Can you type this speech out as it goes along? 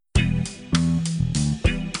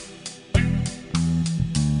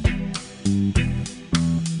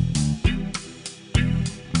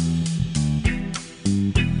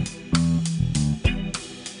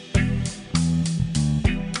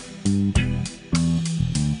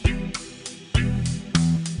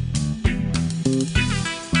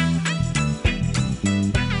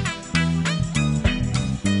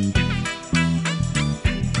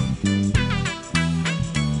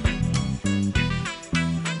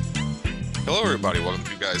Hello, everybody. Welcome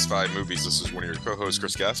to You Guys Five Movies. This is one of your co-hosts,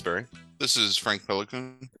 Chris Gaspari. This is Frank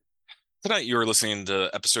Pelican. Tonight, you are listening to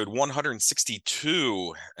episode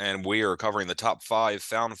 162, and we are covering the top five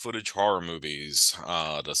found footage horror movies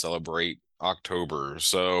to celebrate October.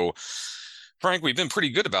 So, Frank, we've been pretty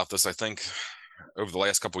good about this, I think, over the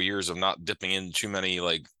last couple of years of not dipping in too many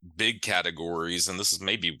like big categories, and this is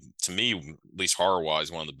maybe, to me, at least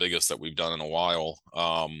horror-wise, one of the biggest that we've done in a while.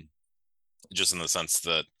 Just in the sense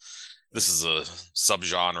that this is a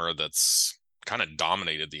subgenre that's kind of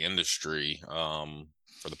dominated the industry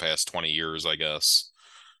for the past 20 years, I guess,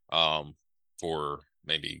 for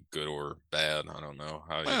maybe good or bad. I don't know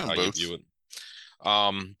how you view it.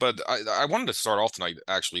 But I wanted to start off tonight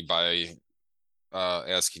actually by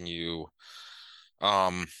asking you,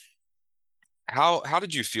 how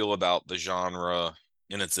did you feel about the genre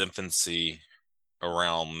in its infancy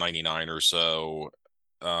around 99 or so?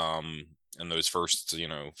 In those first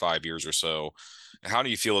 5 years or so, how do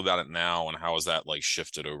you feel about it now, and how has that like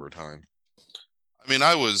shifted over time? I mean,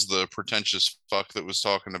 I was the pretentious fuck that was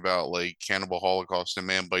talking about like Cannibal Holocaust and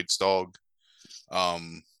Man Bites Dog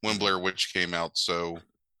when Blair Witch came out, so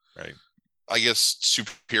right, I guess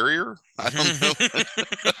superior, I don't know.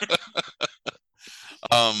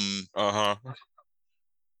 uh-huh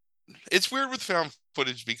It's weird with found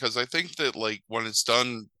footage because I think that like when it's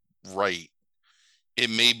done right, it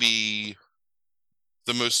may be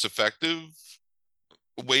the most effective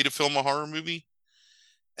way to film a horror movie,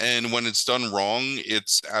 and when it's done wrong,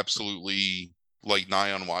 it's absolutely like nigh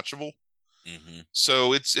unwatchable.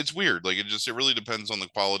 So it's weird. Like it really depends on the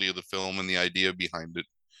quality of the film and the idea behind it.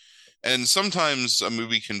 And sometimes a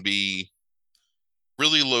movie can be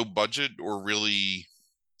really low budget or really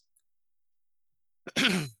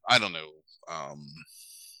I don't know. I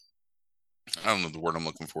don't know the word I'm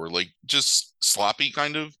looking for. Like just sloppy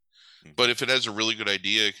kind of. But if it has a really good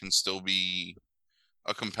idea, it can still be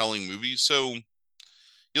a compelling movie. So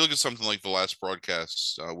you look at something like The Last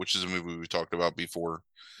Broadcast, which is a movie we've talked about before.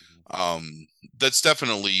 That's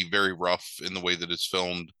definitely very rough in the way that it's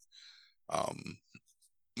filmed,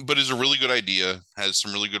 but is a really good idea, has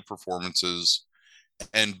some really good performances,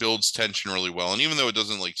 and builds tension really well. And even though it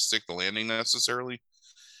doesn't like stick the landing necessarily,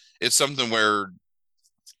 it's something where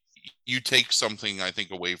you take something, I think,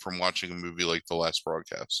 away from watching a movie like The Last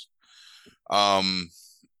Broadcast.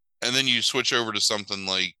 And then you switch over to something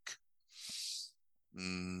like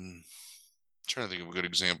trying to think of a good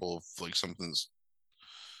example of like something's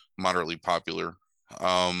moderately popular.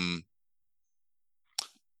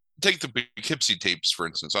 Take the Poughkeepsie Tapes, for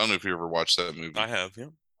instance. I don't know if you ever watched that movie. I have, yeah.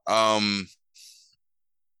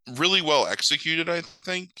 Really well executed, I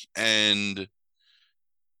think, and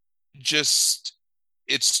just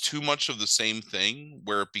it's too much of the same thing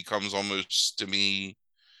where it becomes almost, to me,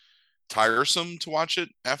 tiresome to watch it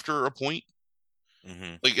after a point.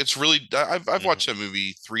 Like it's really, I've watched that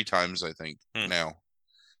movie 3 times, I think, now,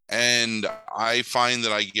 and I find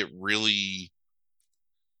that I get really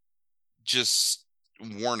just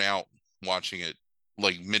worn out watching it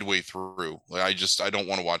like midway through. Like I don't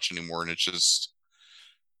want to watch anymore, and it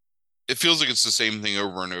feels like it's the same thing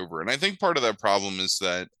over and over. And I think part of that problem is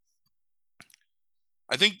that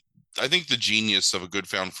I think the genius of a good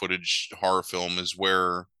found footage horror film is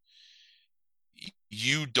where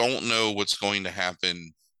you don't know what's going to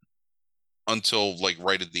happen until like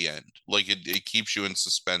right at the end. Like it keeps you in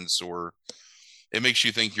suspense, or it makes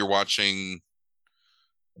you think you're watching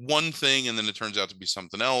one thing and then it turns out to be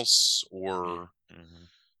something else, or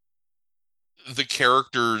the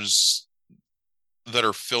characters that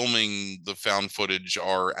are filming the found footage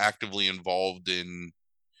are actively involved in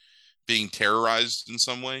being terrorized in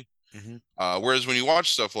some way. Whereas when you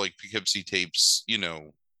watch stuff like Poughkeepsie Tapes,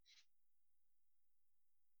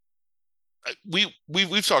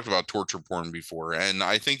 we've talked about torture porn before, and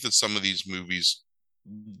I think that some of these movies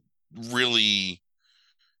really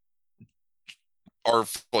are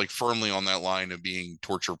like firmly on that line of being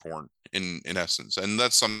torture porn in essence. And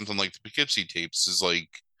that's something like the Poughkeepsie Tapes is like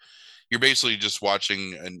you're basically just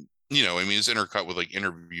watching, and I mean it's intercut with like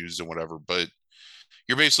interviews and whatever, but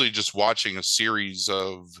you're basically just watching a series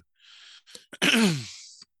of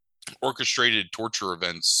orchestrated torture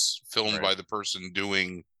events filmed by the person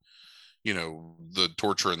doing the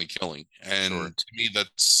torture and the killing. And to me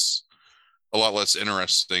that's a lot less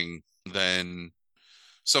interesting than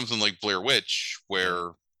something like Blair Witch,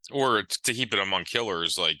 where or to keep it among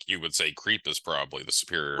killers, like you would say Creep is probably the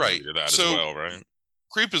superior movie to that as well, right?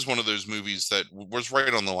 Creep is one of those movies that was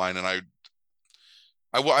right on the line, and I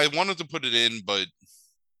wanted to put it in, but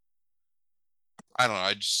I don't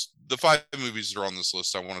know. The 5 movies that are on this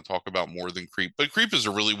list I want to talk about more than Creep. But Creep is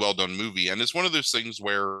a really well done movie, and it's one of those things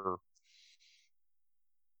where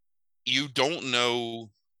you don't know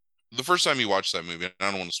the first time you watch that movie. And I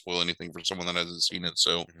don't want to spoil anything for someone that hasn't seen it,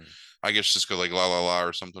 so Mhm. I guess just go like la la la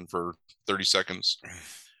or something for 30 seconds.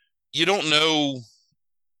 You don't know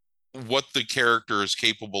what the character is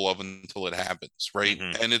capable of until it happens, right?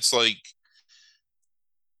 Mhm. And it's like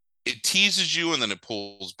it teases you and then it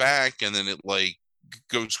pulls back and then it like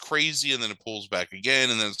goes crazy and then it pulls back again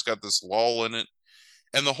and then it's got this lull in it.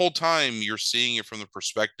 And the whole time you're seeing it from the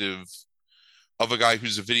perspective of a guy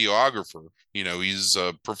who's a videographer. You know, he's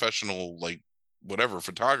a professional, like whatever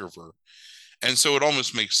photographer. And so it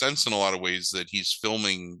almost makes sense in a lot of ways that he's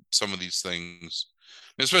filming some of these things,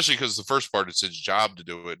 especially because the first part it's his job to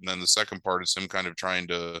do it. And then the second part is him kind of trying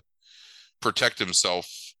to protect himself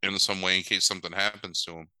in some way in case something happens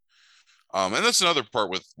to him. And that's another part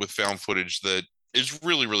with found footage that is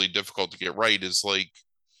really, really difficult to get right is like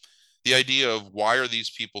the idea of why are these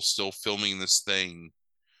people still filming this thing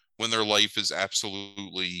when their life is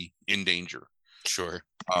absolutely in danger. Sure.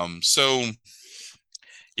 So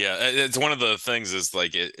Yeah, it's one of the things is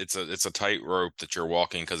like it's a tightrope that you're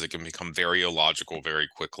walking because it can become very illogical very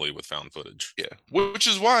quickly with found footage. yeah, which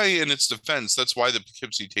is why, in its defense, that's why the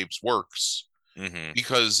Poughkeepsie tapes works Hmm.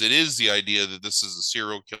 because it is the idea that this is a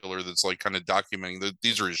serial killer that's like kind of documenting that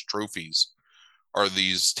these are his trophies, are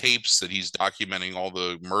these tapes that he's documenting all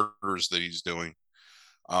the murders that he's doing.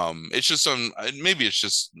 It's just maybe it's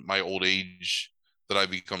just my old age that I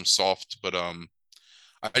become soft, but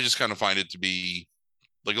I just kind of find it to be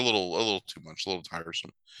like a little too much, a little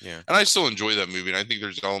tiresome. Yeah, And I still enjoy that movie. And I think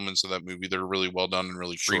there's elements of that movie that are really well done and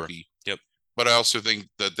really sure. creepy. Yep. But I also think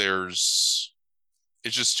that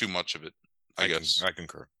it's just too much of it, I guess. I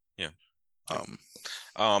concur. Yeah. Yep.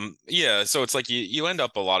 Um, Yeah, so it's like you end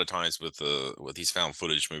up a lot of times with these found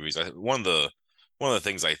footage movies. One of the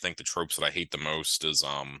things I think the tropes that I hate the most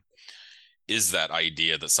is that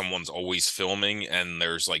idea that someone's always filming and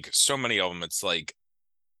there's like so many of them. It's like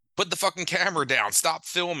put the fucking camera down, stop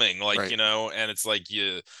filming, like right. and it's like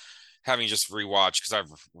you having just rewatched because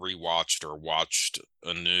I've rewatched or watched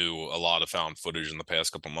anew a lot of found footage in the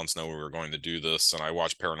past couple months. Now we were going to do this, and I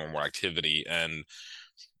watched Paranormal Activity, and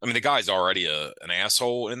I mean the guy's already an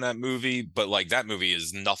asshole in that movie, but like that movie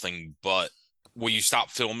is nothing but. Will you stop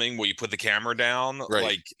filming? Will you put the camera down? Right.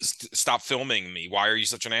 Like, stop filming me. Why are you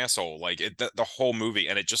such an asshole? Like, the whole movie,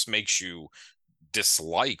 and it just makes you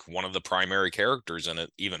dislike one of the primary characters in it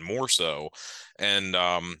even more so. And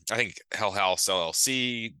I think Hell House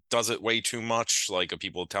LLC does it way too much, like of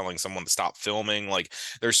people telling someone to stop filming. Like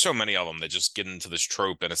there's so many of them that just get into this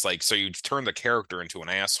trope, and it's like so you turn the character into an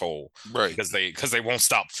asshole Right. because they won't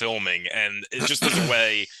stop filming, and it just is a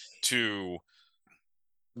way to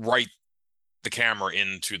write the camera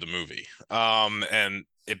into the movie, and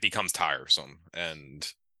it becomes tiresome and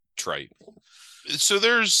trite. So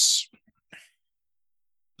there's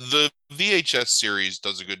the VHS series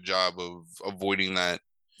does a good job of avoiding that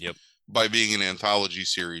Yep. by being an anthology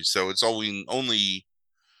series. So it's only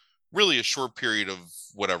really a short period of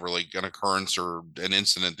whatever, like an occurrence or an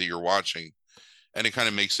incident that you're watching. And it kind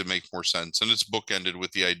of makes it make more sense. And it's bookended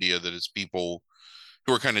with the idea that it's people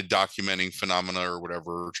who are kind of documenting phenomena or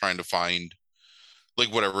whatever, or trying to find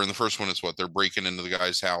like whatever. In the first one, it's what they're breaking into the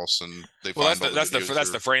guy's house and they Well, find all the videos. that's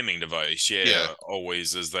Or the framing device. yeah, Yeah,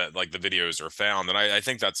 always is that like the videos are found, and I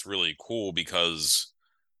think that's really cool because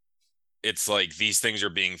it's like these things are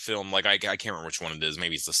being filmed. Like I can't remember which one it is.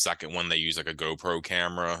 Maybe it's the second one they use like a GoPro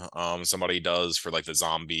camera. Somebody does for like the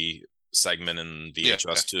zombie segment in yeah,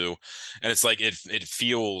 VHS 2, and it's like it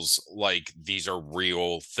feels like these are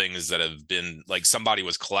real things that have been like somebody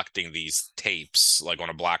was collecting these tapes like on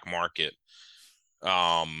a black market,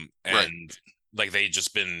 right, and like they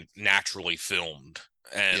just been naturally filmed,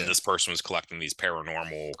 and yeah. this person was collecting these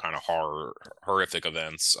paranormal kind of horrific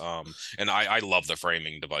events, and I love the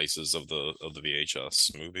framing devices of the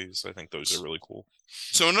VHS movies. I think those are really cool.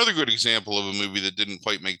 So another good example of a movie that didn't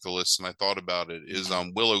quite make the list, and I thought about it, is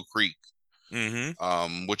Willow Creek,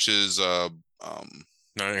 Mm-hmm. which is No,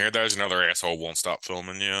 here there's another asshole won't stop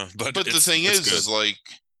filming. Yeah, but but the thing it's is good. like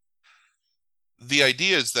the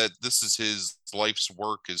idea is that this is his life's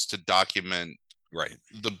work is to document Right.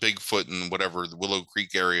 the Bigfoot and whatever the Willow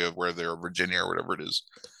Creek area where they're Virginia or whatever it is.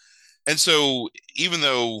 And so even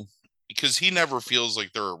though because he never feels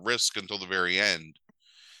like they're at risk until the very end.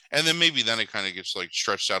 And then maybe then it kind of gets like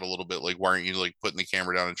stretched out a little bit, like why aren't you like putting the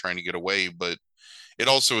camera down and trying to get away? But it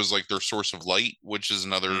also is like their source of light, which is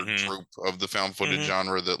another Mm-hmm. trope of the found footage Mm-hmm.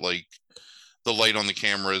 genre that like the light on the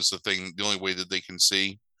camera is the thing, the only way that they can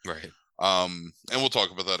see. Right. And we'll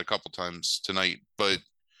talk about that a couple times tonight, but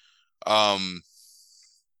um,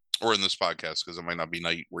 or in this podcast because it might not be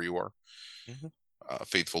night where you are, Mm-hmm.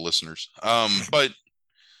 faithful listeners. But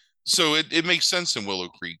So it makes sense in Willow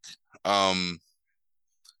Creek. Um,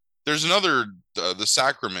 there's another, The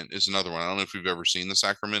Sacrament is another one. I don't know if you've ever seen The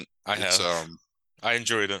Sacrament. I It's have. I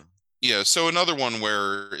enjoyed it. Yeah, so another one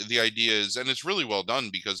where the idea is, and it's really well done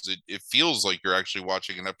because it feels like you're actually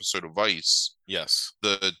watching an episode of Vice, Yes.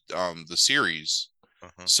 the series.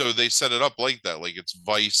 Uh-huh. So they set it up like that, like it's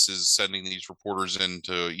Vice is sending these reporters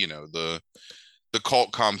into, the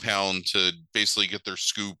cult compound to basically get their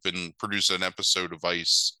scoop and produce an episode of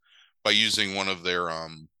Vice by using one of their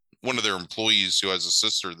employees who has a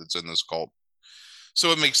sister that's in this cult. So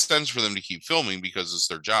it makes sense for them to keep filming because it's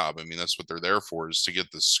their job. I mean, that's what they're there for, is to get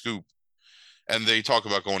the scoop. And they talk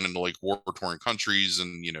about going into like war torn countries,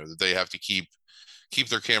 and that they have to keep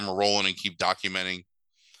their camera rolling and keep documenting.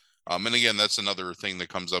 And again, that's another thing that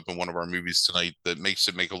comes up in one of our movies tonight that makes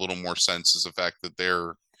it make a little more sense, is the fact that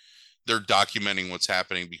they're documenting what's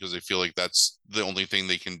happening because they feel like that's the only thing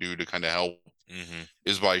they can do to kind of help, Hmm.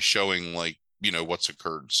 is by showing, like, what's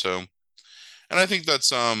occurred. So, and I think that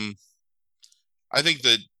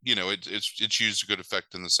it's used a good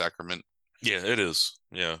effect in The Sacrament. Yeah, it is.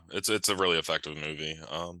 Yeah, it's a really effective movie.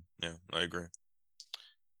 Yeah, I agree. And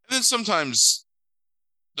then sometimes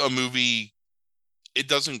a movie, it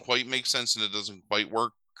doesn't quite make sense and it doesn't quite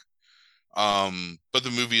work. But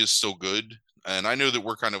the movie is still good. And I know that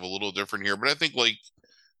we're kind of a little different here, but I think like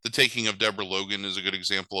The Taking of Deborah Logan is a good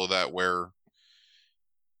example of that, where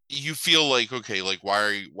you feel like, okay, like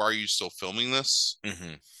why are you still filming this?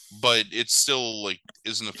 Hmm. But it's still like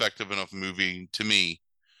is an effective enough movie to me,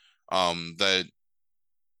 that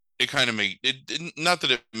it kind of not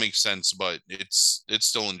that it makes sense, but it's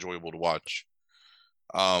still enjoyable to watch.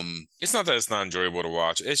 It's not that it's not enjoyable to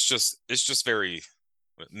watch. It's just very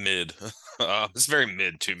mid. It's very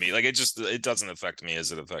mid to me. Like it doesn't affect me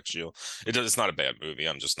as it affects you. It's not a bad movie.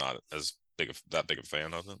 I'm just not as big of a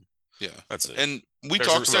fan of it. Yeah. That's it. And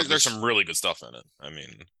There's some really good stuff in it. I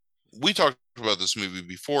mean, we talked about this movie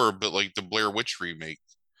before, but like the Blair Witch remake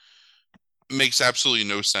makes absolutely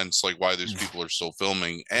no sense, like why those people are still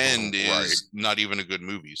filming, and right, is not even a good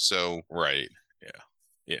movie. So right, yeah,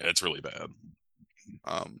 yeah, it's really bad.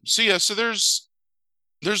 so yeah, so there's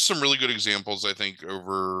some really good examples, I think,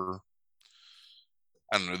 over,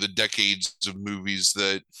 I don't know, the decades of movies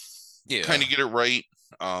that kind Yeah, of get it right,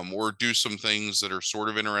 or do some things that are sort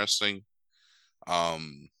of interesting.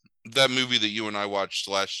 Um, that movie that you and I watched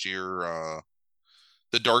last year,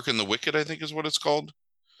 The Dark and the Wicked, I think is what it's called,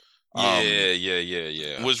 um,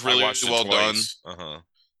 yeah. was I really watched it well done. twice. Uh-huh.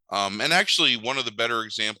 And actually, one of the better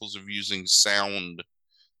examples of using sound,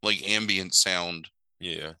 like ambient sound,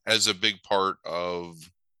 Yeah. as a big part of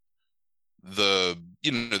the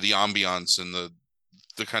ambiance and the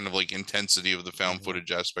kind of like intensity of the found Hmm.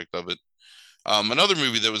 footage aspect of it. Another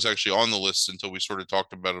movie that was actually on the list until we sort of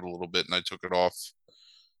talked about it a little bit, and I took it off,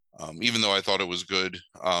 even though I thought it was good,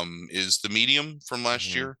 is The Medium from last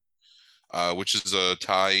Hmm. year, which is a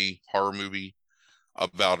Thai horror movie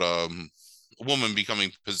about a woman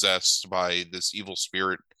becoming possessed by this evil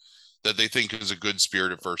spirit that they think is a good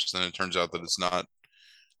spirit at first, and then it turns out that it's not.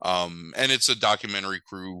 And it's a documentary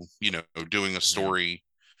crew, doing a Hmm. story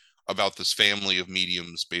about this family of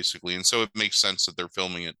mediums, basically, and so it makes sense that they're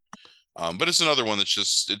filming it. But it's another one that's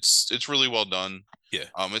just it's really well done. Yeah.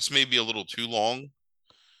 It's maybe a little too long,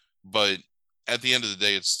 but at the end of the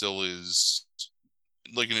day, it still is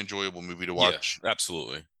like an enjoyable movie to Yeah. watch.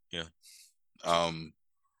 Absolutely. Yeah. Um,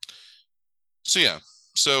 so yeah,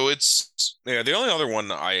 so it's Yeah. The only other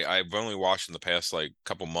one I've only watched in the past like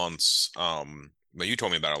couple months, but you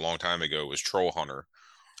told me about it a long time ago was Troll Hunter,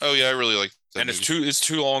 oh yeah, I really like that and movie. it's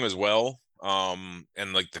too long as well.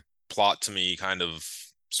 And like the plot to me kind of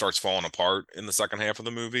starts falling apart in the second half of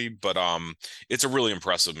the movie, but it's a really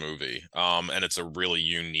impressive movie. And it's a really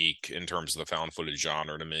unique in terms of the found footage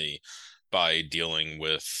genre to me by dealing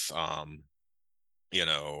with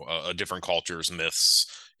a different cultures, myths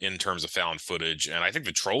in terms of found footage. And I think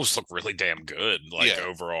the trolls look really damn good, like Yeah,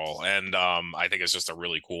 overall. And I think it's just a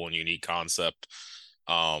really cool and unique concept.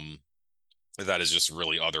 Um, that is just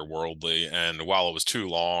really otherworldly. And while it was too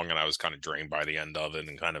long and I was kind of drained by the end of it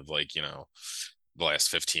and kind of like, the last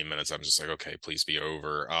 15 minutes, I'm just like, okay, please be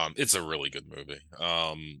over. It's a really good movie.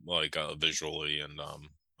 Like visually and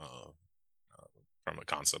from a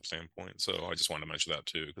concept standpoint. So I just wanted to mention that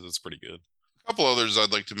too, because it's pretty good. a couple others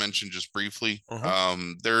I'd like to mention just briefly. Uh-huh.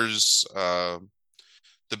 There's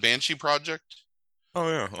the Banshee Project, Oh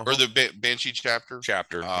yeah. or Uh-huh. the Banshee chapter,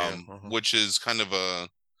 Chapter. Yeah. Uh-huh. which is kind of a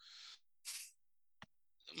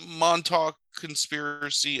Montauk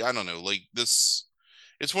conspiracy. I don't know, like this.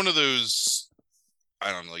 It's one of those,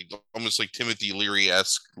 I don't know, like almost like Timothy Leary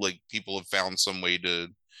esque. Like people have found some way to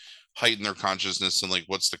heighten their consciousness and like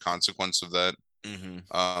what's the consequence of that.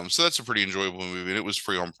 So that's a pretty enjoyable movie, and it was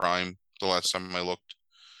free on Prime the last time I looked.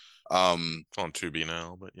 It's on Tubi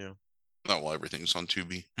now, but yeah. Not well, everything's on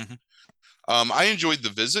Tubi. Mhm. I enjoyed The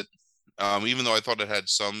Visit. Even though I thought it had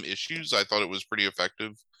some issues, I thought it was pretty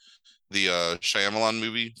effective. The Shyamalan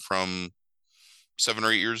movie from 7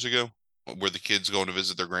 or 8 years ago, where the kids go to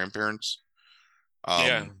visit their grandparents.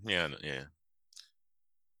 Yeah, Um, yeah.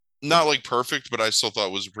 Not like perfect, but I still thought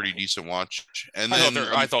it was a pretty decent watch. And then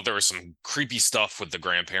I thought there was some creepy stuff with the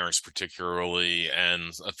grandparents particularly,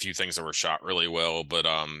 and a few things that were shot really well. But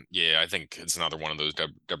yeah, I think it's another one of those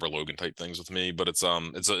Deborah Logan type things with me. But it's a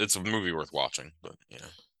movie worth watching. But yeah,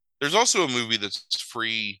 there's also a movie that's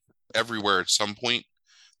free everywhere at some point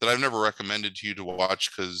that I've never recommended to you to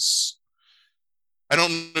watch because I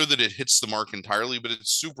don't know that it hits the mark entirely, but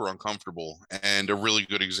it's super uncomfortable and a really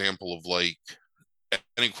good example of like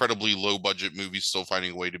an incredibly low budget movie still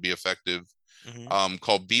finding a way to be effective.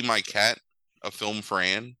 Called Be My Cat, a film for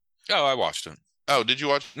Anne. Oh, I watched it. Oh, did you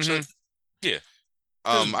watch it? Yeah.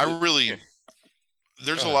 I really yeah.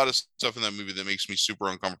 There's a lot of stuff in that movie that makes me super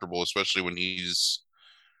uncomfortable, especially when he's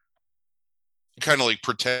kind of like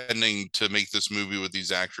pretending to make this movie with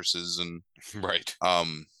these actresses, and right.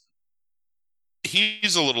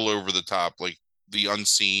 He's a little over the top, like the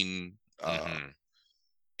unseen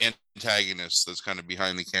antagonist that's kind of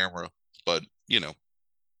behind the camera, but you know.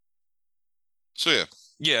 So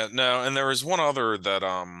yeah, no, and there was one other that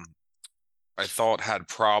I thought had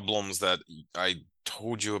problems that I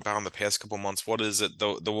told you about in the past couple months. What is it?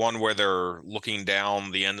 The one where they're looking down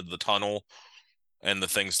the end of the tunnel and the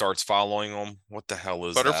thing starts following them. What the hell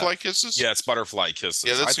is Butterfly that? Kisses? Yeah, it's Butterfly Kisses.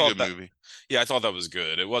 Yeah, that's a good movie. Yeah, I thought that was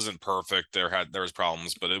good. It wasn't perfect. There was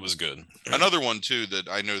problems, but it was good. Another one too that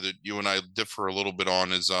I know that you and I differ a little bit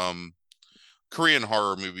on is Korean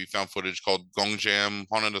horror movie found footage called Gongjam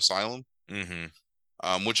Haunted Asylum.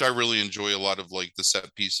 Which I really enjoy a lot of like the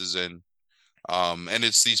set pieces in. And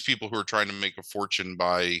it's these people who are trying to make a fortune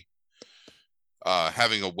by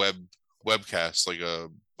having a webcast, like a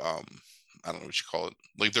I don't know what you call it,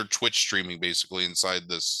 like they're Twitch streaming basically inside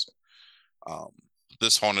this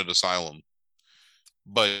this haunted asylum.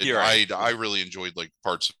 But right. I really enjoyed like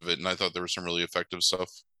parts of it, and I thought there was some really effective stuff.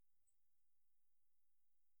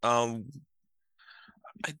 I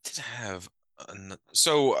did have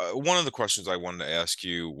so one of the questions I wanted to ask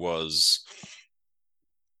you was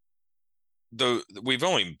we've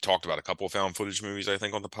only talked about a couple of found footage movies, I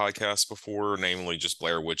think, on the podcast before, namely just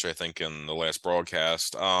Blair Witch, I think, in the last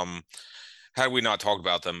broadcast. Had we not talked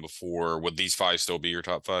about them before, would these five still be your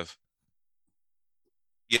top five?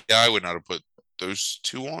 Yeah, I would not have put those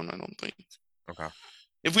two on, I don't think. Okay.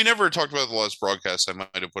 If we never talked about the last broadcast, I might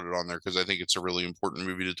have put it on there because I think it's a really important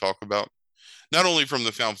movie to talk about. Not only from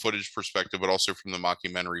the found footage perspective, but also from the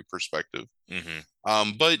mockumentary perspective.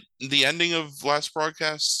 But the ending of last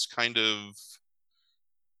broadcast kind of,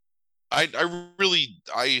 I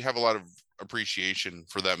have a lot of appreciation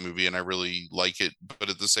for that movie, and I really like it. But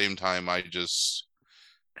at the same time, I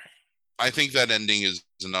think that ending is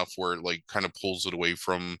enough where it like kind of pulls it away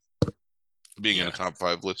from being in a top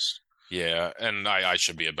five list. Yeah, and I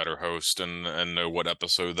should be a better host and know what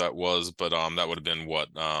episode that was, but that would have been what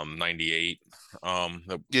 98.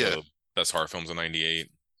 The best horror films in 98.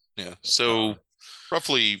 Yeah, so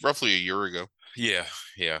roughly a year ago. Yeah.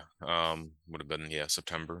 Would have been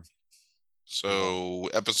September. So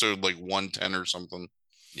episode like 110 or something.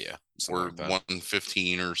 Yeah, or like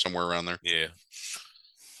 115 or somewhere around there. Yeah.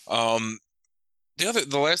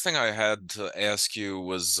 The last thing I had to ask you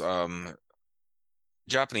was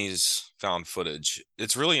Japanese found footage.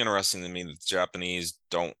 It's really interesting to me that the Japanese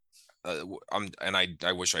don't. I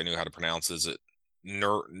wish I knew how to pronounce. Is it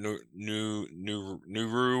Nuru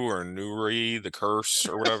or Nuri, the curse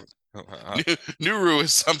or whatever? Nuru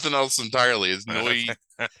is something else entirely. It's Noiroi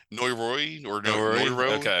or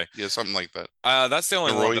Noiro. Okay, yeah, something like that. That's the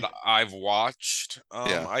only one that I've watched.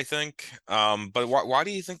 I think. But why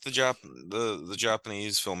do you think the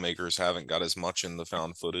Japanese filmmakers haven't got as much in the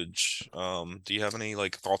found footage? Do you have any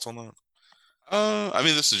like thoughts on that? I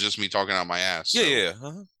mean, this is just me talking out my ass. Yeah.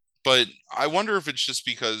 But I wonder if it's just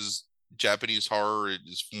because Japanese horror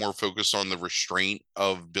is more focused on the restraint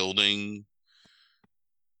of building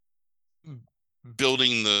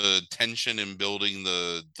the tension and building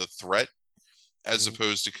the threat as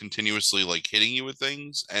opposed to continuously like hitting you with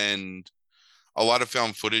things. And a lot of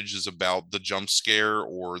found footage is about the jump scare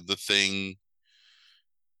or the thing.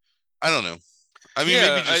 I don't know. I mean,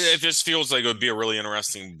 maybe it just feels like it would be a really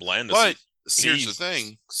interesting blend. But here's the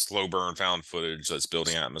thing: slow burn found footage that's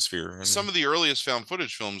building atmosphere. Some of the earliest found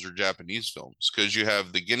footage films are Japanese films because you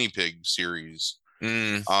have the Guinea Pig series,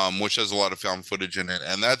 Mm, which has a lot of found footage in it,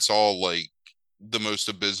 and that's all like the most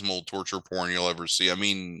abysmal torture porn you'll ever see. I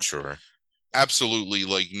mean, sure. absolutely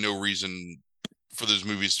like no reason for those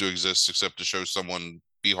movies to exist except to show someone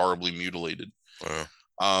be horribly mutilated.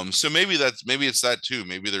 Uh, So maybe it's that too.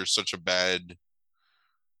 Maybe there's such a bad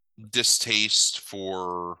distaste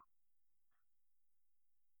for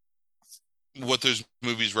what those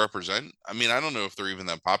movies represent. I mean, I don't know if they're even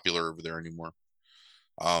that popular over there anymore.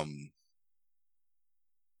 Um,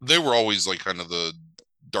 they were always like kind of the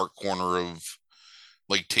dark corner of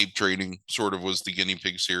like tape trading, sort of was the guinea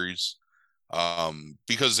pig series.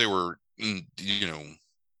 Because they were, you know,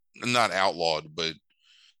 not outlawed, but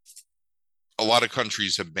a lot of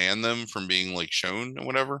countries have banned them from being like shown and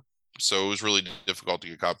whatever. So it was really difficult to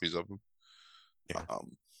get copies of them. yeah.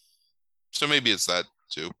 Um, so maybe it's that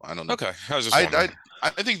too. I don't know. Okay. I was just I wondering. I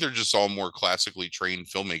think they're just all more classically trained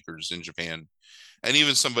filmmakers in Japan, and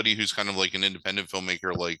even somebody who's kind of like an independent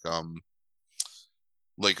filmmaker,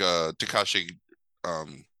 Takashi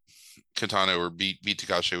um Kitano or beat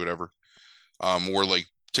Takashi whatever, or like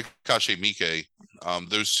Takashi Miike,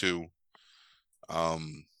 those two,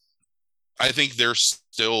 um, I think they're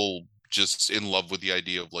still just in love with the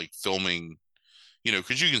idea of like filming,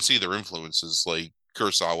 because you can see their influences like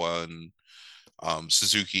Kurosawa and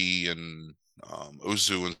Suzuki and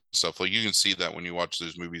Ozu and stuff. Like you can see that when you watch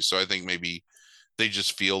those movies. So I think maybe they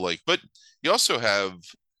just feel like, but you also have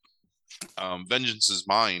Vengeance is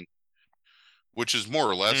Mine, which is more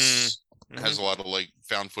or Mm, less hmm. has a lot of like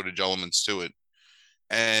found footage elements to it.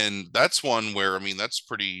 And that's one where I mean that's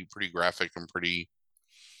pretty graphic and pretty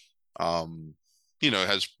um it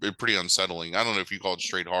has pretty unsettling. I don't know if you call it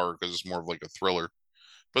straight horror because it's more of like a thriller,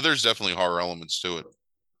 but there's definitely horror elements to it.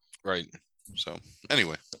 Right. So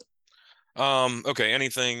anyway, Okay,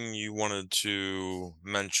 anything you wanted to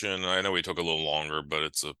mention? I know we took a little longer,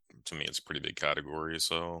 but to me it's a pretty big category.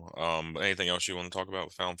 So, anything else you want to talk about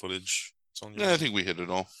with found footage? It's on your yeah, I mind. think we hit it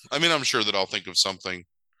all. I mean, I'm sure that I'll think of something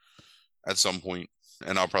at some point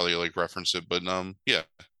and I'll probably like reference it, but yeah.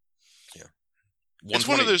 Yeah. It's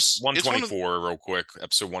one of 120, those it's one of 124 real quick.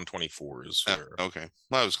 Episode 124 is where okay.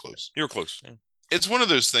 Well, that was close. you were close. Yeah. It's one of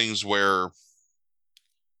those things where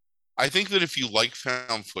I think that if you like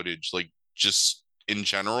found footage, like just in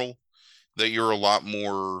general, that you're a lot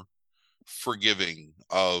more forgiving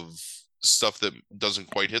of stuff that doesn't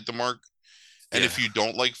quite hit the mark. And Yeah. if you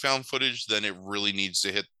don't like found footage, then it really needs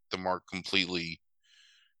to hit the mark completely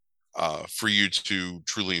for you to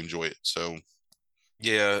truly enjoy it. So,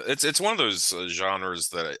 Yeah, it's one of those genres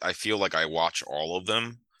that I feel like I watch all of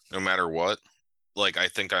them no matter what. Like I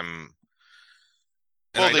think I'm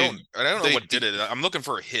and well, I don't know they what did it. I'm looking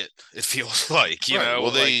for a hit. It feels like, right.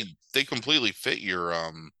 Well, like they completely fit your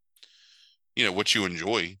what you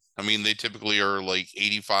enjoy. I mean, they typically are like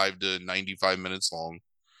 85 to 95 minutes long.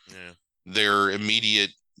 yeah. They're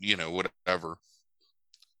immediate, whatever.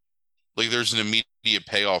 Like there's an immediate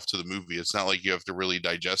payoff to the movie. It's not like you have to really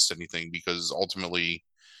digest anything because ultimately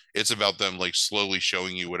it's about them like slowly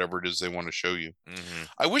showing you whatever it is they want to show you. Hmm.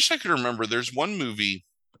 I wish I could remember. There's one movie,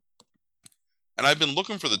 and I've been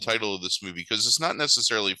looking for the title of this movie because it's not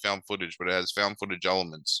necessarily found footage, but it has found footage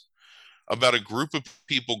elements about a group of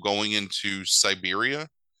people going into Siberia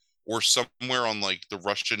or somewhere on like the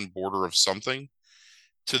Russian border of something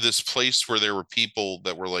to this place where there were people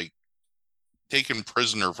that were like taken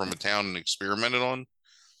prisoner from a town and experimented on.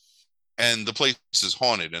 And the place is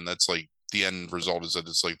haunted, and that's like the end result is that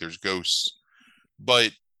it's like there's ghosts.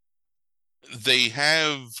 But they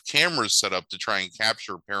have cameras set up to try and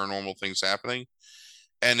capture paranormal things happening.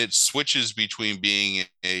 And it switches between being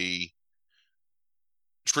a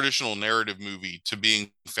traditional narrative movie to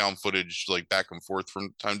being found footage like back and forth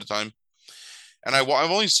from time to time. And I've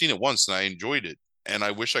only seen it once and I enjoyed it. And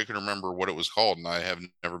I wish I could remember what it was called, and I have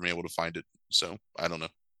never been able to find it. So I don't know.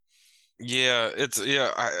 Yeah,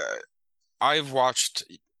 I've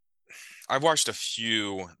I've watched a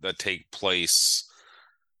few that take place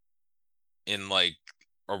in like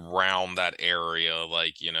around that area,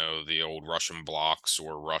 like, the old Russian blocks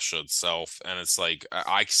or Russia itself. And it's like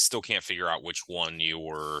I still can't figure out which one you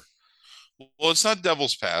were. Well, it's not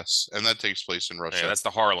Devil's Pass, and that takes place in Yeah, Russia. that's the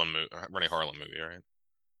Harlem movie, Rennie Harlem movie, right?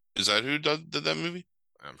 Is that who did that movie?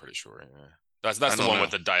 I'm pretty sure. Yeah. That's I the don't one know.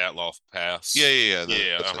 with the Dyatlov Yeah, Pass. yeah, yeah.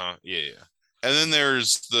 Yeah, That's it. uh-huh. Yeah. And then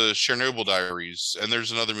there's the Chernobyl Diaries, and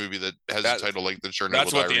there's another movie that has a That title like the that's Chernobyl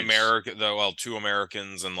what Diaries. two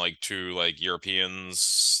Americans and like two like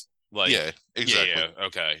Europeans like. Yeah, Yeah, exactly. yeah,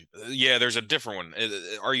 okay. Yeah, there's a different one.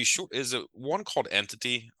 Are you sure? Is it one called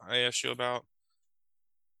Entity I asked you about?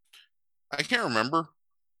 I can't remember.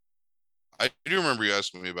 I do remember you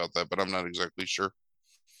asking me about that, but I'm not exactly sure.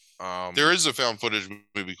 There Um, is a found footage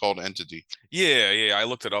movie called Entity. yeah, I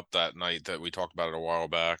looked it up that night that we talked about it a while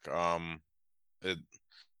back. It,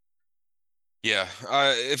 yeah,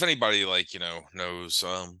 if anybody like knows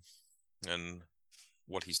and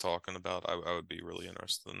what he's talking about, I would be really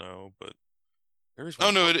interested to know. But there is Oh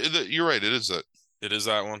one no, called. you're right. It is that. It is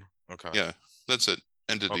that one. Okay. Yeah, that's it.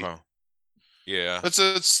 Entity. Okay. Yeah.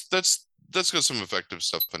 That's got some effective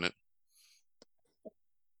stuff in it.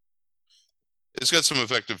 It's got some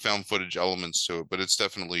effective found footage elements to it, but it's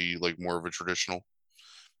definitely like more of a traditional.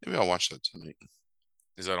 Maybe I'll watch that tonight.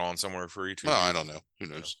 Is that on somewhere free Well, TV? I don't know. Who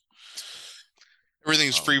Yeah. knows?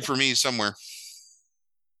 Everything's free Um, for me somewhere,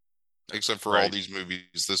 except for all right. these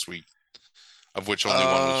movies this week, of which only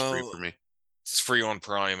one was free Uh, for me. it's free on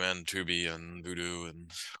Prime and Tubi and Vudu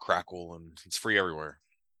and Crackle, and it's free everywhere.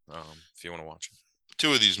 If you want to watch it.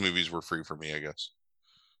 Two of these movies were free for me, I guess.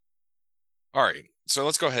 All right, so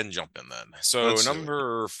let's go ahead and jump in then. So Let's do it.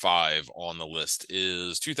 number 5 on the list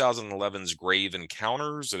is 2011's Grave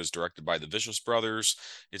Encounters. It is directed by the Vicious Brothers.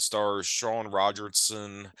 It stars Sean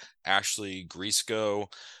Rogerson, Ashley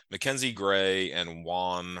Grisco, Mackenzie Gray, and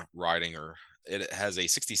Juan Ridinger. It has a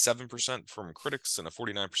 67% from critics and a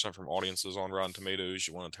 49% from audiences on Rotten Tomatoes.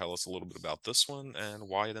 You want to tell us a little bit about this one and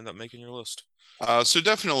why it ended up making your list? So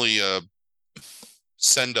definitely a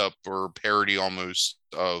send up or parody almost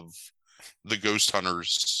of the Ghost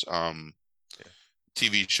Hunters Yeah.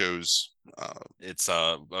 TV shows. It's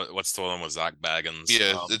what's the one with Zach Baggins?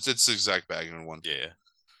 Yeah, it's the exact Bagman one. Yeah.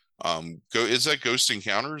 Go is that Ghost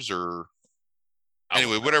Encounters or I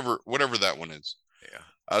anyway, wouldn't know. whatever that one is.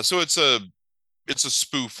 Yeah. So it's a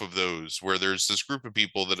spoof of those where there's this group of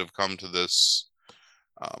people that have come to this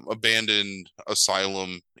abandoned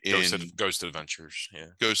asylum in Ghost Adventures. Yeah.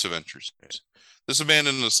 Ghost Adventures. Yeah. This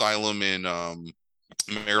abandoned asylum in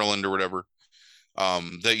Maryland or whatever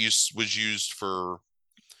that was used for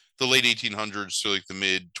the late 1800s to like the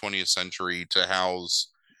mid 20th century to house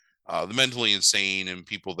the mentally insane and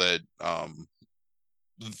people that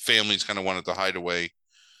families kind of wanted to hide away.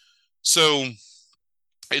 So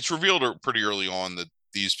it's revealed pretty early on that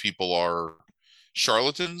these people are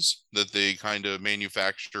charlatans, that they kind of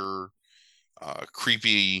manufacture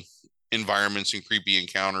creepy environments and creepy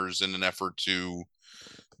encounters in an effort to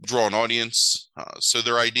draw an audience. So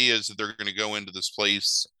their idea is that they're going to go into this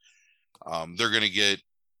place. They're going to get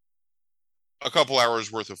a couple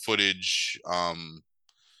hours worth of footage,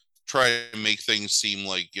 try to make things seem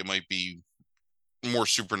like it might be more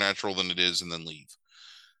supernatural than it is, and then leave.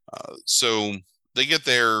 So they get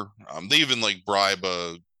there. They even like bribe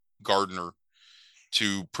a gardener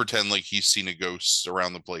to pretend like he's seen a ghost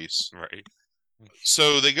around the place. Right.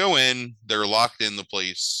 So they go in, they're locked in the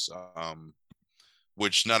place,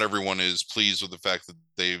 which not everyone is pleased with the fact that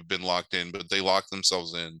they've been locked in, but they lock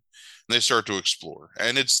themselves in and they start to explore.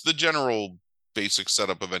 And it's the general basic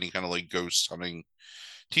setup of any kind of like ghost hunting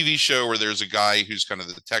TV show where there's a guy who's kind of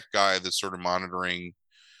the tech guy that's sort of monitoring,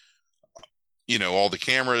 all the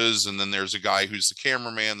cameras. And then there's a guy who's the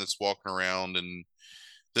cameraman that's walking around. And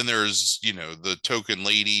then there's, the token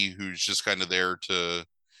lady who's just kind of there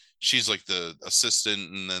she's like the assistant.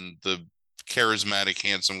 And then the charismatic,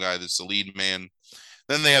 handsome guy that's the lead man.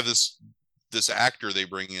 Then they have this actor they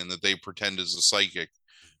bring in that they pretend is a psychic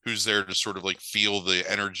who's there to sort of like feel the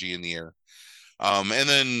energy in the air. And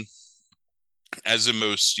then as in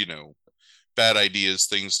most, bad ideas,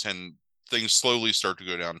 things slowly start to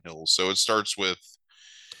go downhill. So it starts with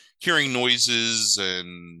hearing noises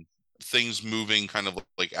and things moving kind of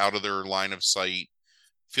like out of their line of sight,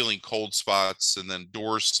 feeling cold spots, and then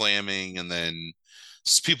doors slamming, and then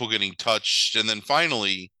people getting touched. And then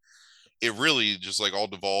finally, it really just like all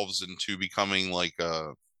devolves into becoming like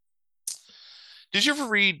a. Did you ever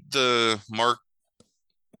read the Mark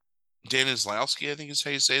Danislowski, I think is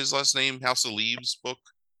how you say his last name, House of Leaves book?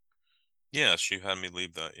 Yeah, she had me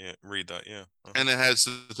leave that. Yeah, read that. Yeah. And it has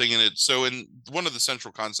the thing in it. So, in one of the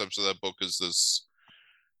central concepts of that book is this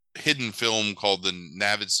hidden film called the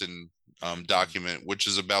Navidson document, which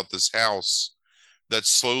is about this house that's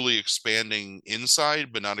slowly expanding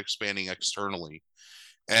inside, but not expanding externally.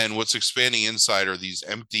 And what's expanding inside are these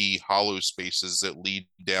empty, hollow spaces that lead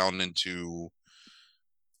down into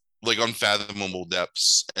like unfathomable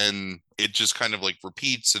depths. And it just kind of like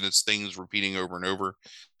repeats, and it's things repeating over and over.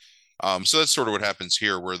 So that's sort of what happens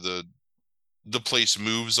here, where the place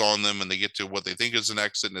moves on them and they get to what they think is an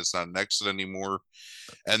exit and it's not an exit anymore.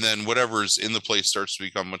 And then whatever's in the place starts to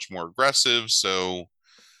become much more aggressive. So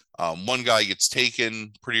one guy gets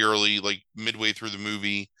taken pretty early, like midway through the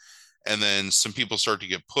movie. And then some people start to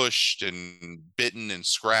get pushed and bitten and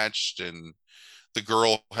scratched. And the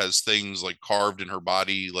girl has things like carved in her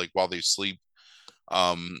body, like while they sleep.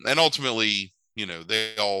 And ultimately,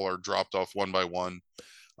 they all are dropped off one by one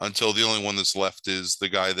until the only one that's left is the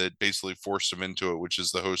guy that basically forced him into it, which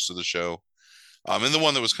is the host of the show. And the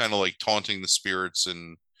one that was kind of like taunting the spirits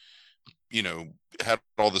and, you know, had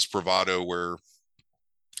all this bravado where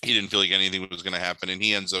he didn't feel like anything was going to happen. And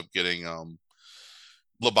he ends up getting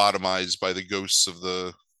lobotomized by the ghosts of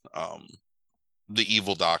um, the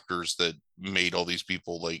evil doctors that made all these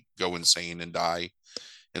people like go insane and die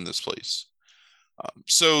in this place.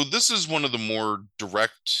 So this is one of the more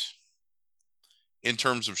direct in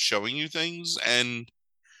terms of showing you things, and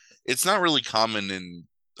it's not really common in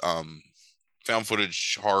found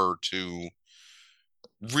footage horror to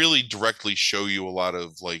really directly show you a lot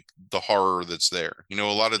of like the horror that's there. A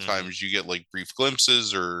lot of Mm-hmm. times you get like brief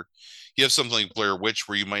glimpses, or you have something like Blair Witch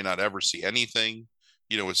where you might not ever see anything.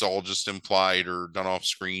 It's all just implied or done off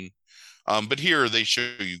screen. But here they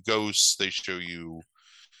show you ghosts, they show you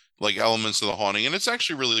like elements of the haunting, and it's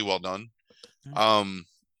actually really well done. Um,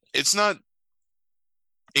 it's not.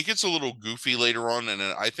 It gets a little goofy later on, and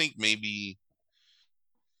I think maybe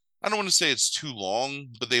I don't want to say it's too long,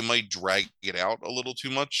 but they might drag it out a little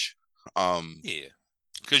too much. Yeah.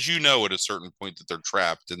 Because at a certain point that they're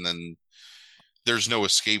trapped, and then there's no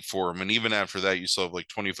escape for them. And even after that, you still have like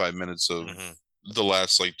 25 minutes of Mm-hmm. the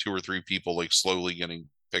last like two or three people like slowly getting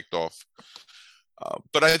picked off.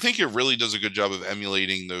 But I think it really does a good job of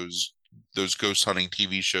emulating those ghost hunting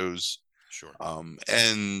TV shows, Sure.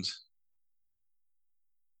 and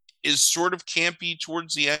is sort of campy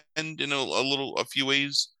towards the end in a few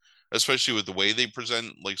ways, especially with the way they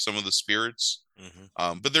present like some of the spirits.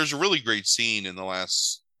 Mm-hmm. But there's a really great scene in the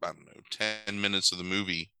last, I don't know, 10 minutes of the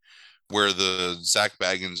movie where the Zach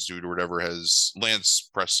Baggins dude or whatever Lance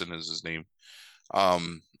Preston is his name,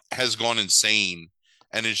 has gone insane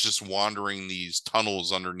and is just wandering these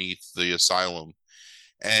tunnels underneath the asylum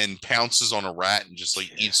and pounces on a rat and just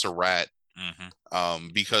like eats a rat,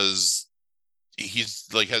 because he's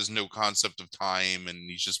like has no concept of time and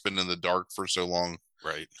he's just been in the dark for so long.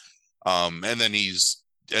 Right. And then he's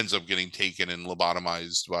ends up getting taken and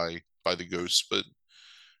lobotomized by the ghosts. But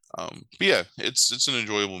yeah, it's an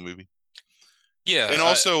enjoyable movie. Yeah. And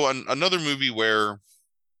also another movie where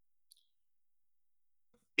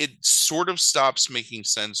it sort of stops making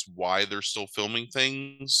sense why they're still filming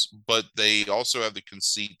things, but they also have the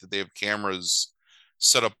conceit that they have cameras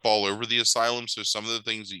set up all over the asylum. So some of the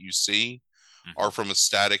things that you see Mhm. are from a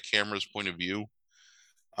static camera's point of view.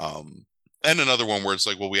 And another one where it's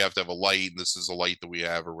like, well, we have to have a light, and this is a light that we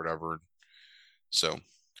have, or whatever. So,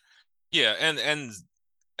 Yeah,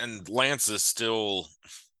 and Lance is still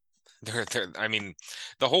they're I mean,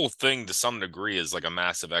 the whole thing to some degree is like a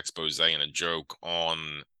massive expose and a joke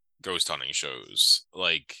on ghost hunting shows.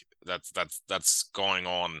 Like that's going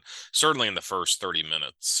on certainly in the first 30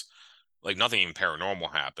 minutes. Like nothing even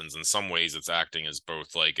paranormal happens. In some ways it's acting as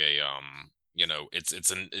both like a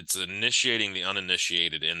it's initiating the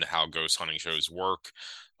uninitiated into how ghost hunting shows work.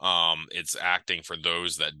 It's acting for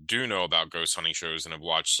those that do know about ghost hunting shows and have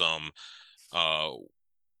watched some uh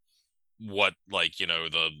what like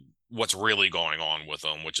the what's really going on with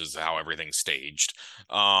them, which is how everything's staged.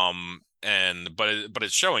 And but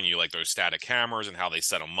it's showing you like those static cameras and how they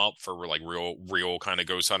set them up for like real kind of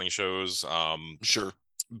ghost hunting shows. sure.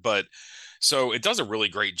 But so it does a really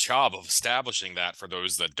great job of establishing that for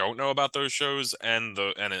those that don't know about those shows, and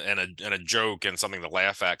a joke and something to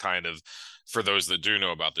laugh at kind of for those that do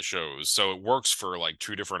know about the shows. So it works for like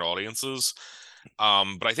two different audiences.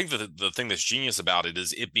 But I think that the thing that's genius about it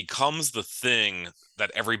is it becomes the thing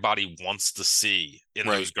that everybody wants to see in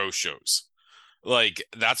those Right. ghost shows. Like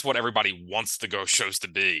that's what everybody wants the ghost shows to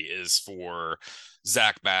be, is for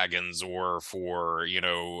Zach Baggins or for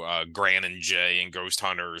Gran and Jay and Ghost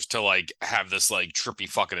Hunters to like have this like trippy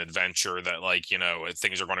fucking adventure that like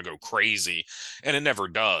things are going to go crazy, and it never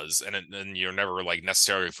does, and you're never like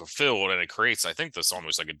necessarily fulfilled, and it creates, I think, this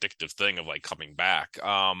almost like addictive thing of like coming back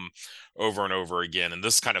over and over again, and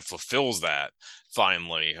this kind of fulfills that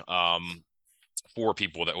finally for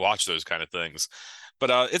people that watch those kind of things.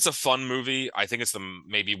 But it's a fun movie. I think it's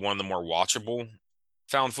maybe one of the more watchable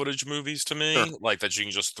found footage movies to Sure. me, like that you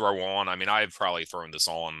can just throw on. I mean, I've probably thrown this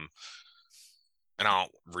on, and I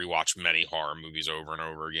don't rewatch many horror movies over and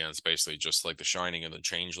over again. It's basically just like The Shining and The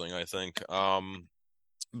Changeling, I think.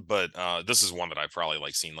 But this is one that I've probably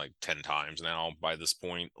like seen like 10 times now by this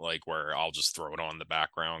point, like where I'll just throw it on in the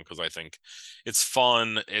background because I think it's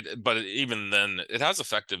fun. But even then it has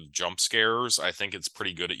effective jump scares. I think it's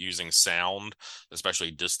pretty good at using sound,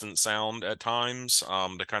 especially distant sound at times,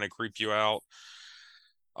 to kind of creep you out.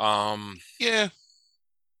 um Yeah.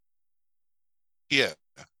 Yeah.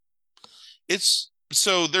 It's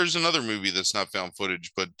So there's another movie that's not found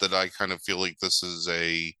footage, but that I kind of feel like this is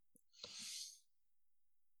a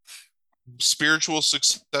spiritual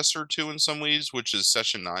successor to in some ways, which is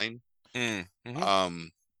Session 9. Mm-hmm.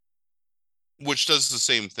 Um, which does the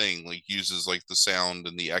same thing, like uses like the sound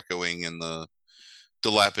and the echoing and the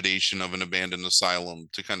dilapidation of an abandoned asylum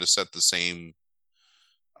to kind of set the same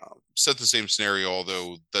scenario,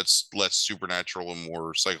 although that's less supernatural and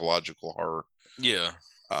more psychological horror. Yeah.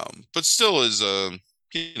 But still is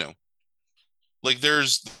you know, like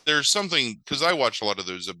there's something, because I watch a lot of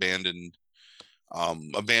those abandoned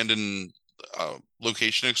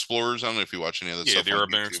location explorers. I don't know if you watch any of that Yeah, stuff the on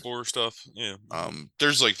Urban YouTube. Explorer stuff. Yeah.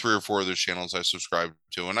 There's like 3 or 4 of those channels I subscribe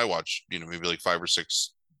to, and I watch, maybe like 5 or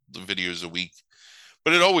 6 videos a week.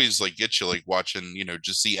 But it always like gets you like watching,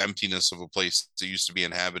 just the emptiness of a place that used to be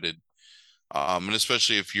inhabited. And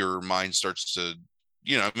especially if your mind starts to,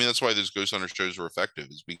 I mean, that's why those ghost hunter shows are effective,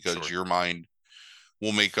 is because Sure. your mind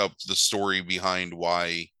will make up the story behind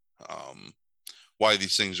um, why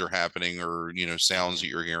these things are happening, or sounds Mm-hmm. that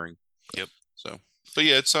you're hearing. Yep. So, but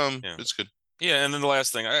yeah, Yeah. it's good. Yeah, and then the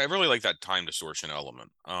last thing, I really like that time distortion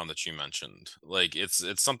element that you mentioned. Like it's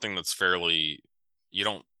something that's fairly you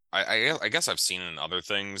don't I guess I've seen it in other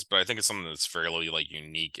things, but I think it's something that's fairly like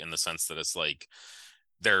unique in the sense that it's like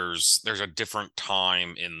there's a different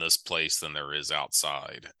time in this place than there is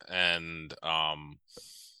outside. And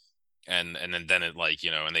then it like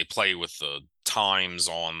and they play with the times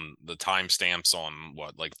on the timestamps on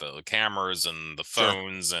what like the cameras and the Sure.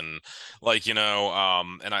 phones and like and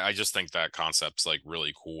I just think that concept's like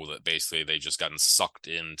really cool, that basically they just gotten sucked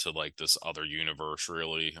into like this other universe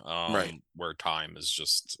really, Right. where time is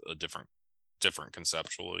just a different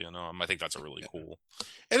conceptually, I think that's a really Yeah. cool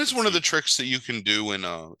And it's one of the conceit. tricks that you can do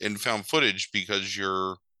in found footage, because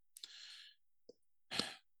you're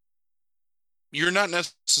not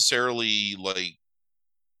necessarily like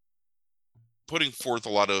putting forth a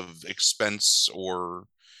lot of expense, or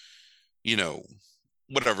you know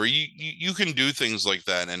whatever. You can do things like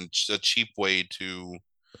that, and it's a cheap way to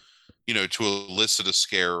to elicit a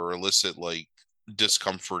scare, or elicit like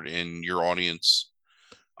discomfort in your audience.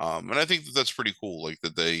 And I think that that's pretty cool, like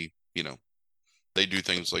that they do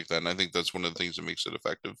things like that, and I think that's one of the things that makes it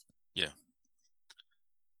effective. Yeah.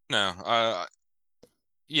 No,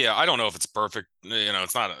 yeah, I don't know if it's perfect.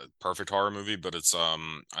 It's not a perfect horror movie, but it's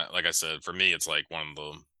like I said, for me, it's like one of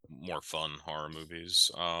the more fun horror movies.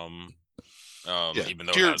 Yeah, Even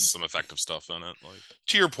though to it your has some effective stuff in it.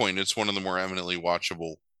 Like, point, it's one of the more eminently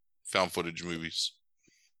watchable found footage movies.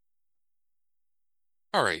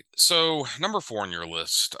 all right, so number 4 on your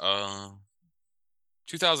list,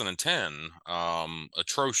 2010,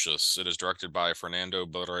 Atrocious. It is directed by Fernando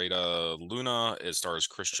Barreda Luna. It stars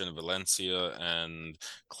Christian Valencia and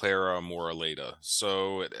Clara Moraleda.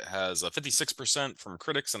 So it has a 56% from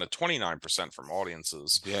critics and a 29% from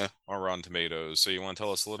audiences Yeah. on Rotten Tomatoes. So you want to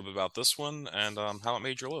tell us a little bit about this one and how it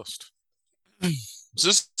made your list?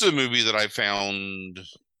 This is a movie that I found.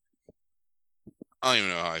 I don't even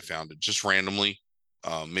know how I found it, just randomly,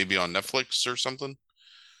 maybe on Netflix or something,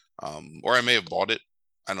 or I may have bought it.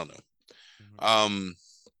 I don't know. Mhm. Um,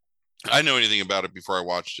 I didn't know anything about it before I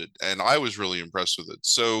watched it, and I was really impressed with it.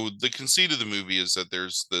 So the conceit of the movie is that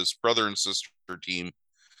there's this brother and sister team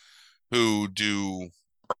who do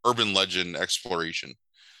urban legend exploration.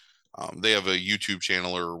 They have a YouTube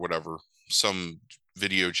channel or whatever, some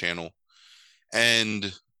video channel,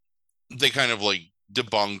 and they kind of like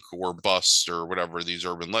debunk or bust or whatever these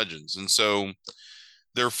urban legends. And so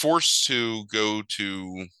they're forced to go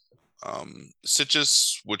to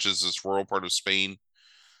Sitges, which is this rural part of Spain,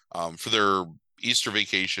 for their Easter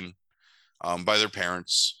vacation, by their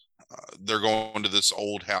parents. They're going to this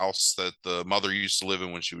old house that the mother used to live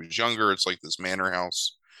in when she was younger. It's like this manor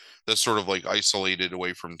house that's sort of like isolated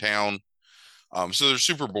away from town. So they're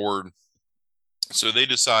super bored. So they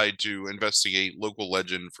decide to investigate local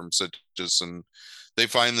legend from Sitges, and they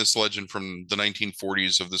find this legend from the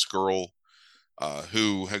 1940s of this girl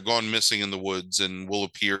who had gone missing in the woods and will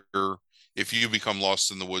appear if you become lost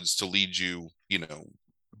in the woods to lead you,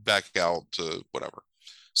 back out to whatever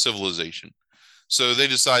civilization. So they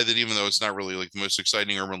decide that even though it's not really like the most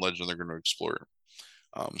exciting urban legend, they're going to explore it.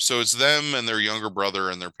 So it's them and their younger brother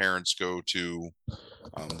and their parents go to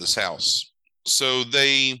this house. So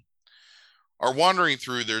they are wandering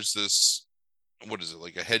through. There's this, what is it,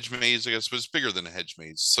 like a hedge maze, I guess, but it's bigger than a hedge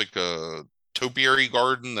maze. It's like a topiary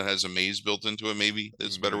garden that has a maze built into it, maybe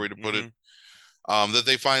that's a better way to put it. Mm-hmm. That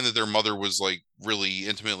they find that their mother was like really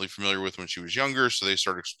intimately familiar with when she was younger, so they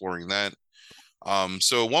start exploring that.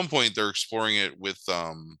 So at one point they're exploring it with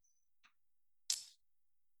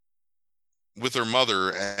their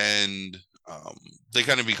mother, and they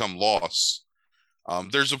kind of become lost.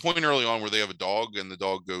 There's a point early on where they have a dog, and the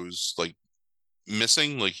dog goes like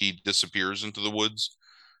missing, like he disappears into the woods.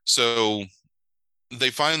 So they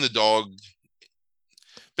find the dog.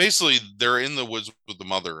 Basically, they're in the woods with the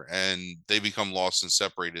mother, and they become lost and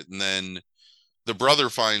separated. And then the brother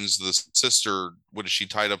finds the sister. What is she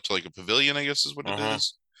tied up to, like a pavilion? I guess is what it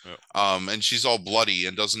is. Yep. And she's all bloody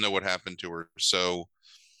and doesn't know what happened to her. So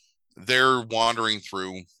they're wandering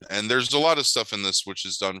through, and there's a lot of stuff in this which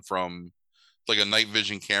is done from like a night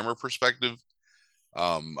vision camera perspective,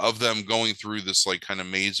 of them going through this like kind of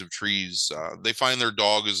maze of trees. They find their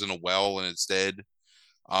dog is in a well and it's dead.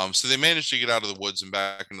 So they manage to get out of the woods and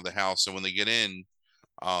back into the house. And when they get in,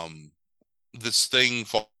 um, this thing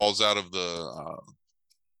falls out of the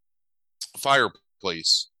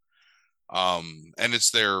fireplace. And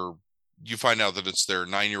it's their, you find out that it's their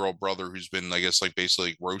 9-year-old brother who's been, I guess, like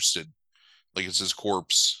basically like roasted, like it's his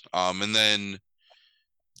corpse. And then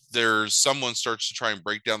there's someone starts to try and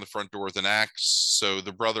break down the front door with an axe. So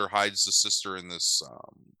the brother hides the sister in this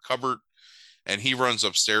cupboard, and he runs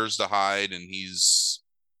upstairs to hide, and he's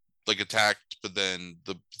like attacked, but then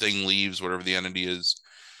the thing leaves, whatever the entity is.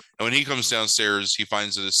 And when he comes downstairs, he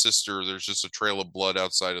finds that his sister, there's just a trail of blood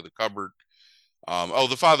outside of the cupboard.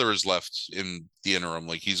 The father is left in the interim,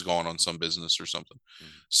 like he's gone on some business or something.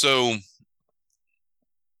 So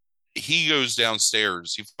he goes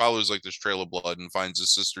downstairs. He follows like this trail of blood and finds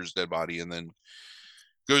his sister's dead body, and then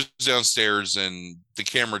goes downstairs, and the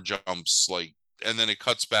camera jumps like, and then it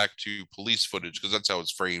cuts back to police footage, because that's how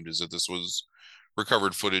it's framed, is that this was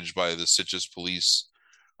recovered footage by the Sitges police.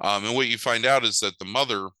 And what you find out is that the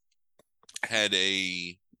mother had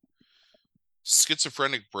a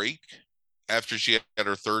schizophrenic break after she had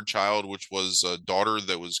her third child, which was a daughter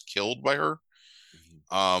that was killed by her.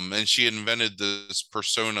 And she had invented this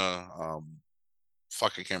persona.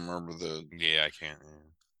 Fuck, I can't remember the. Yeah, I can't.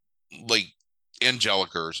 Like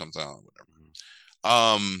Angelica or something, whatever.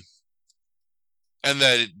 And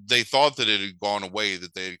that they thought that it had gone away,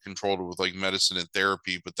 that they had controlled it with like medicine and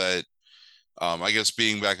therapy, but that I guess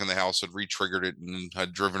being back in the house had re-triggered it and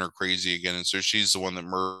had driven her crazy again. And so she's the one that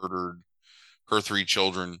murdered her 3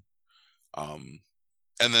 children. And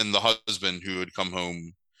then the husband who had come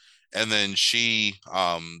home. And then she,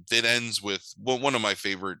 it ends with one of my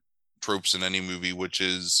favorite tropes in any movie, which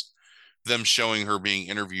is them showing her being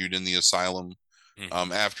interviewed in the asylum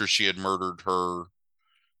after she had murdered her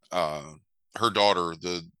daughter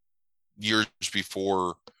the years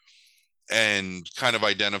before, and kind of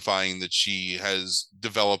identifying that she has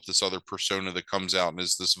developed this other persona that comes out and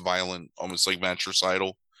is this violent, almost like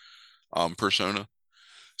matricidal persona.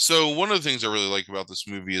 So one of the things I really like about this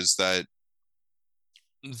movie is that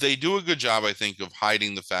they do a good job, I think, of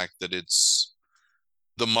hiding the fact that it's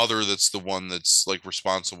the mother that's the one that's like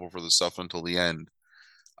responsible for the stuff until the end.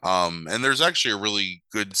 And there's actually a really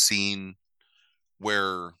good scene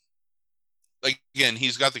where, like, again,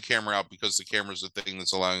 he's got the camera out because the camera's the thing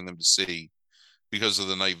that's allowing them to see because of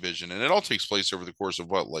the night vision. And it all takes place over the course of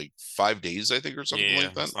what, like 5 days, I think, or something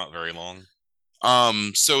like that. It's not very long.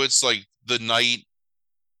 So it's like the night,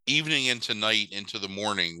 evening into night into the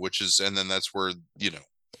morning, which is, and then that's where,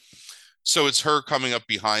 so it's her coming up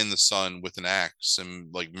behind the son with an axe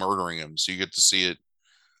and like murdering him. So you get to see it.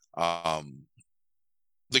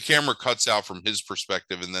 The camera cuts out from his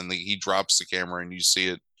perspective, and then he drops the camera and you see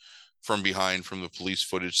it from behind from the police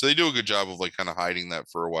footage. So they do a good job of like kind of hiding that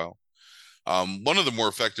for a while. One of the more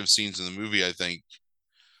effective scenes in the movie, I think,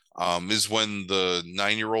 is when the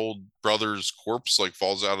 9-year-old brother's corpse like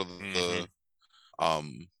falls out of the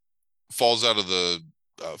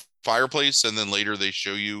fireplace, and then later they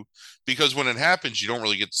show you, because when it happens you don't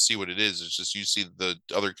really get to see what it is. It's just you see the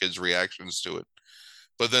other kids' reactions to it,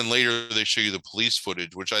 but then later they show you the police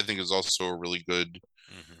footage, which I think is also a really good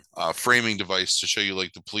framing device to show you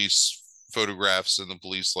like the police photographs and the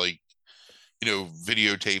police like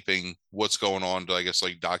videotaping what's going on to, I guess,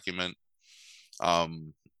 like document.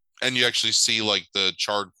 And you actually see like the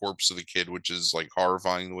charred corpse of the kid, which is like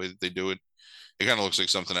horrifying the way that they do it. It kind of looks like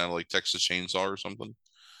something out of like Texas Chainsaw or something.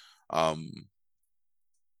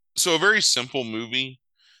 So a very simple movie.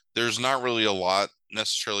 There's not really a lot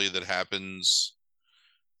necessarily that happens.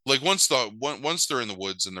 Like once they're in the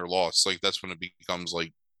woods and they're lost, like that's when it becomes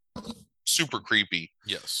like super creepy.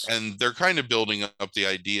 Yes. And they're kind of building up the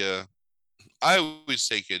idea. I always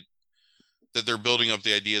take it that they're building up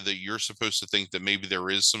the idea that you're supposed to think that maybe there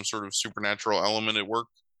is some sort of supernatural element at work.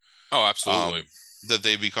 Oh, absolutely. That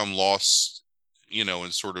they become lost,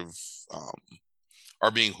 and sort of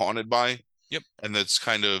are being haunted by. Yep. And that's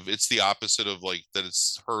kind of, it's the opposite of like that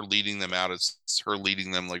it's her leading them out. It's her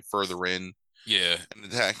leading them like further in. Yeah. And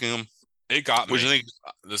attacking them. It got which I me. think,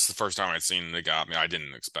 This is the first time I'd seen it. It got me. I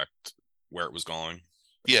didn't expect where it was going.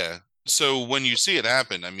 yeah. So when you see it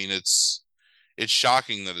happen, I mean, it's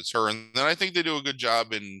shocking that it's her, and then I think they do a good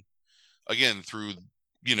job in, again, through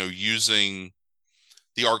using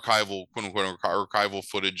the archival, quote unquote, archival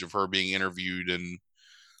footage of her being interviewed, and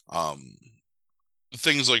um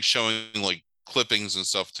things like showing like clippings and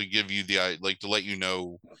stuff to give you the like to let you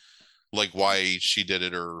know like why she did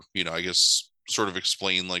it, or I guess sort of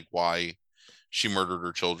explain like why she murdered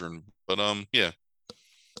her children. But yeah,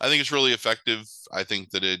 I think it's really effective. I think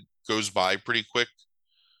that it goes by pretty quick.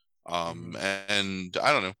 Mhm. And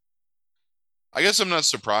I don't know. I guess I'm not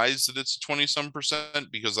surprised that it's 20 some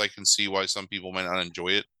percent, because I can see why some people might not enjoy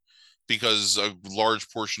it, because a large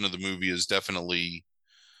portion of the movie is definitely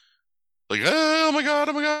like, oh my god,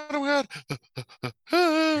 oh my god, oh my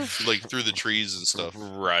god, like through the trees and stuff.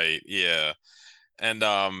 Right. Yeah. And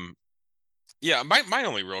yeah, my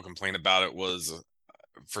only real complaint about it was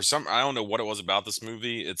for some I don't know what it was about this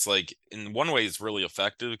movie. It's like in one way it's really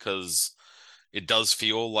effective because it does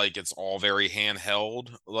feel like it's all very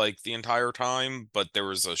handheld like the entire time, but there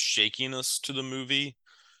was a shakiness to the movie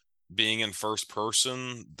being in first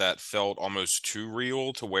person that felt almost too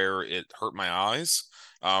real to where it hurt my eyes.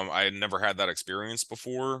 I had never had that experience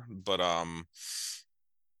before, but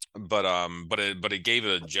it gave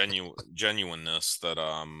it a genuineness that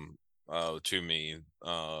to me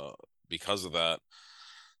because of that.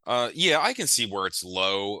 Yeah, I can see where it's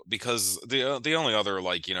low because the only other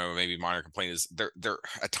like maybe minor complaint is there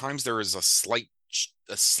at times there is a slight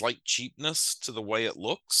cheapness to the way it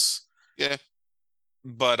looks, Yeah,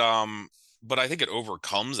 but I think it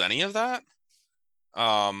overcomes any of that.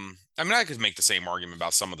 I mean, I could make the same argument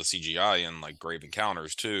about some of the CGI in like Grave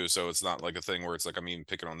Encounters too. So it's not like a thing where it's like I'm even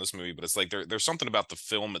picking on this movie, but it's like there's something about the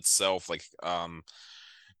film itself, like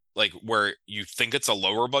where you think it's a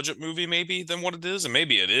lower budget movie maybe than what it is, and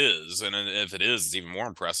maybe it is, and then if it is, it's even more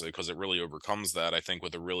impressive because it really overcomes that. I think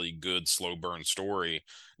with a really good slow burn story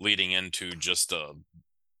leading into just a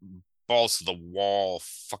balls to the wall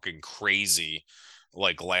fucking crazy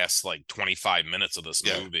like last like 25 minutes of this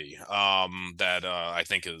yeah. movie that I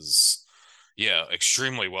think is yeah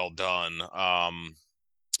extremely well done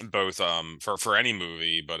both for any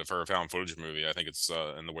movie, but for a found footage movie I think it's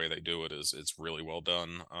and the way they do it is it's really well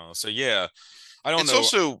done. So yeah, I don't It's know,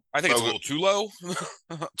 also, I think it's a oh, little too low.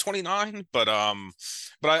 29, but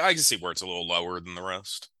I can see where it's a little lower than the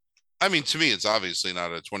rest. I mean, to me, it's obviously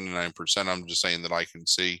not a 29%. I'm just saying that I can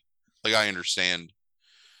see, like, I understand.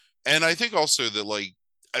 And I think also that, like,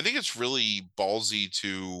 I think it's really ballsy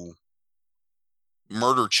to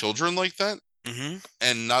murder children like that Hmm.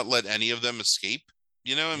 and not let any of them escape.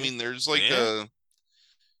 I Yeah, mean, there's like yeah,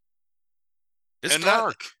 it's and not,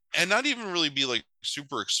 dark. and not even really be like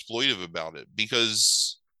super exploitive about it,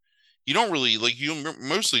 because you don't really like,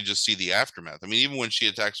 mostly just see the aftermath. I mean, even when she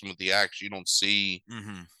attacks him with the axe, you don't see,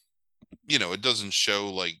 Hmm. it doesn't show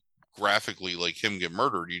like graphically like him get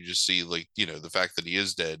murdered. You just see like, the fact that he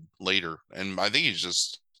is dead later. And I think he's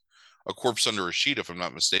just a corpse under a sheet, if I'm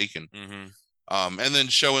not mistaken. Hmm. And then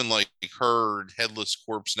showing like her headless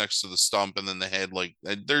corpse next to the stump, and then the head, like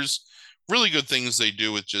there's really good things they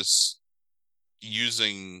do with just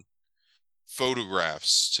using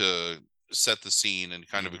photographs to set the scene and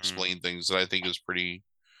kind of Hmm. explain things, that I think is pretty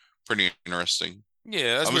interesting.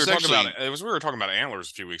 Yeah, as we were It's talking about actually, it was we were talking about Antlers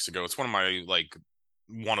a few weeks ago. It's one of my like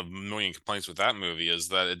one of a million complaints with that movie is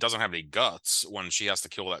that it doesn't have any guts when she has to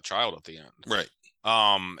kill that child at the end. right.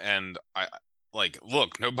 And I like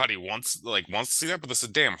look, nobody wants to see that, but this is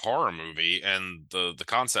a damn horror movie, and the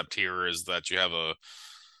concept here is that you have a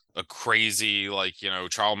crazy like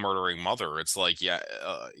child murdering mother. It's like yeah,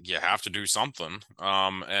 you have to do something.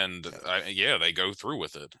 And yeah, they go through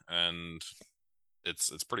with it, and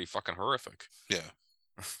it's pretty fucking horrific. Yeah.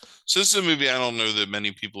 So this is a movie I don't know that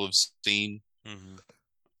many people have seen. Hmm.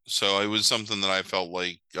 So it was something that I felt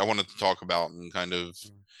like I wanted to talk about and kind of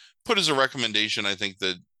put as a recommendation. I think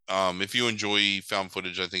that if you enjoy found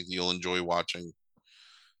footage, I think that you'll enjoy watching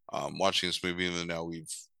this movie. Even though now we've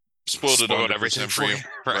spoiled it Spoiled everything 100% for for you, you.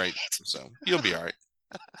 Right. right? So you'll be all right.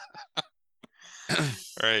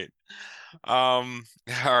 Right. Um,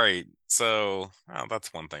 all right. So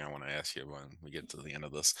that's one thing I want to ask you when we get to the end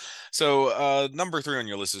of this. So number three on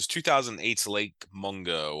your list is 2008's Lake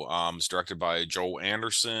Mungo. It's directed by Joel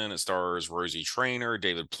Anderson. It stars Rosie Traynor,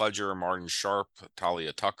 David Pledger, Martin Sharp,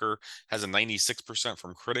 Talia Tucker. Has a 96%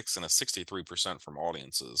 from critics and a 63% from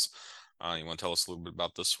audiences. You want to tell us a little bit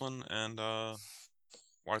about this one and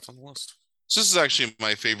why it's on the list? So this is actually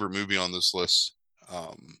my favorite movie on this list.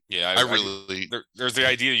 Yeah, I I really, there's the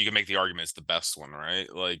idea you can make the argument it's the best one, right?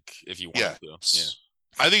 Like if you wanted yeah, to. Yeah.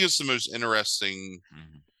 I think it's the most interesting,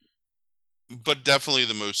 Mhm. but definitely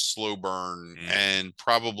the most slow burn Mhm. and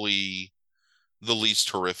probably the least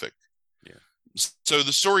horrific. Yeah. So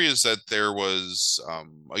the story is that there was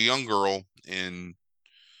a young girl in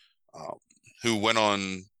um, who went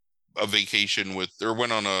on a vacation with, or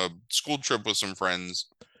went on a school trip with some friends,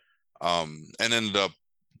 and ended up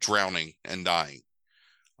drowning and dying.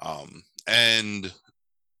 And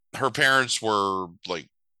her parents were like,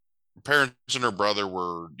 parents and her brother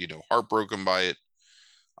were, heartbroken by it.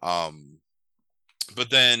 Um, but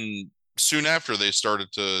then soon after, they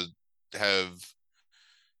started to have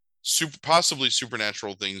possibly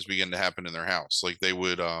supernatural things begin to happen in their house. Like they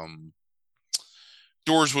would,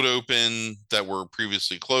 doors would open that were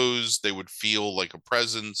previously closed. They would feel like a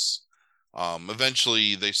presence.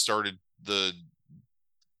 Eventually, they started, the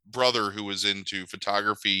brother who was into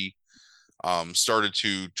photography started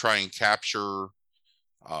to try and capture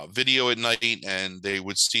video at night, and they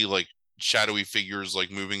would see like shadowy figures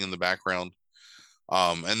like moving in the background.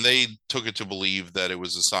 And they took it to believe that it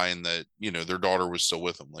was a sign that, their daughter was still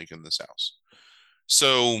with them, like in this house.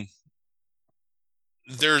 So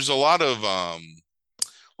there's a lot of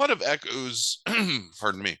echoes.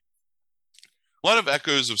 Pardon me. A lot of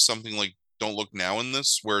echoes of something like Don't Look Now in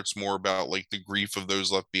this, where it's more about like the grief of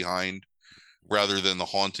those left behind rather than the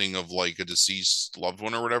haunting of like a deceased loved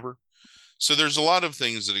one or whatever. So there's a lot of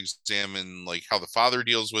things that examine like how the father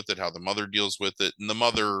deals with it, how the mother deals with it, and the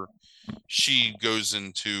mother, she goes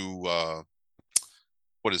into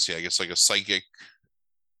what is he? I guess like a psychic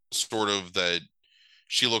sort of, that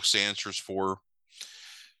she looks to answers for.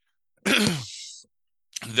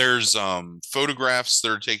 There's photographs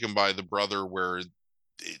that are taken by the brother where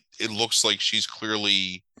it looks like she's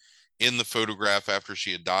clearly in the photograph after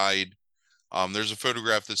she had died. There's a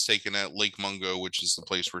photograph that's taken at Lake Mungo, which is the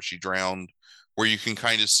place where she drowned, where you can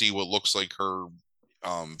kind of see what looks like her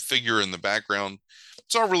figure in the background.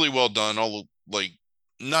 It's all really well done, all like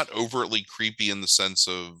not overtly creepy in the sense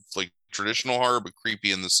of like traditional horror, but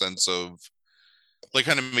creepy in the sense of like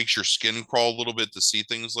kind of makes your skin crawl a little bit to see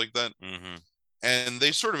things like that. Mhm. And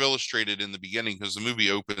they sort of illustrated in the beginning, because the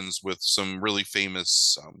movie opens with some really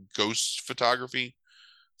famous ghost photography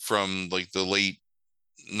from like the late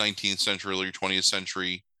 19th century, early 20th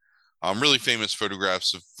century. Really famous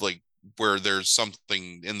photographs of like where there's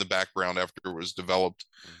something in the background after it was developed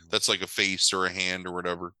Mhm. that's like a face or a hand or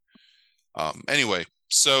whatever. Anyway,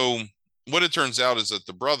 so what it turns out is that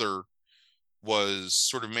the brother was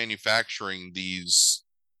sort of manufacturing these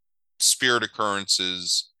spirit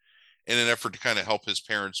occurrences in an effort to kind of help his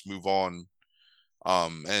parents move on,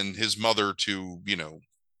 and his mother to,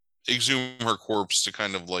 exhume her corpse to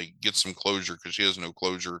kind of like get some closure, because she has no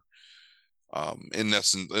closure, in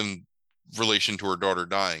essence, in relation to her daughter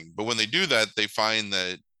dying. But when they do that, they find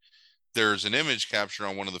that there's an image captured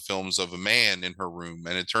on one of the films of a man in her room,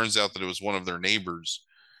 and it turns out that it was one of their neighbors.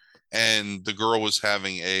 And the girl was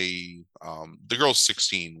having the girl's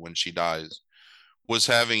 16 when she dies, was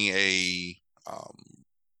having a um,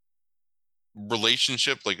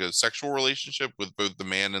 relationship, like a sexual relationship with both the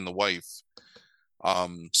man and the wife.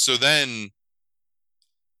 So then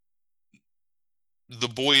the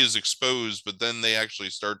boy is exposed, but then they actually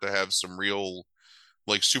start to have some real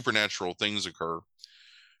like supernatural things occur.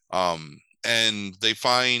 And they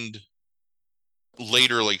find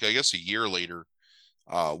later, like I guess a year later,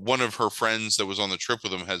 one of her friends that was on the trip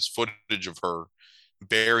with them has footage of her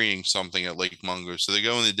burying something at Lake Mungo. So they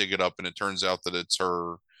go and they dig it up, and it turns out that it's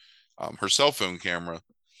her cell phone camera.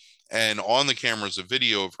 And on the camera is a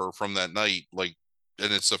video of her from that night, like,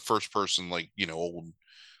 and it's a first person, like, old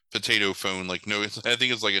potato phone, like no, I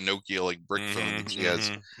think it's like a Nokia like brick phone Mhm. that she has.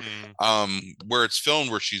 Mhm. Mhm. Where it's filmed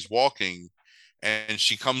where she's walking, and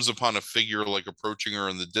she comes upon a figure like approaching her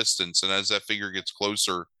in the distance, and as that figure gets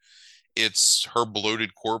closer, it's her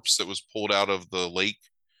bloated corpse that was pulled out of the lake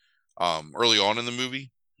early on in the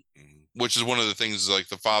movie, Mhm. which is one of the things, like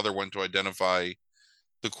the father went to identify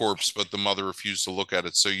the corpse, but the mother refused to look at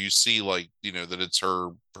it. So you see, like, that it's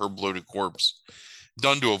her bloated corpse,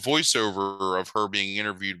 done to a voiceover of her being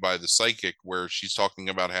interviewed by the psychic, where she's talking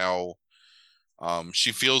about how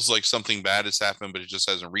she feels like something bad has happened, but it just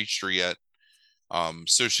hasn't reached her yet.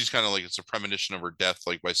 So she's kind of like, it's a premonition of her death,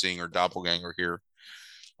 like by seeing her doppelganger here.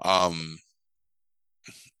 Um,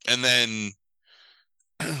 and then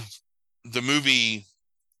the movie,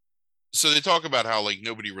 so they talk about how like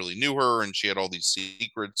nobody really knew her, and she had all these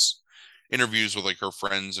secrets, interviews with like her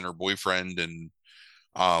friends and her boyfriend, and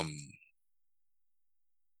um,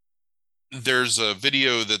 there's a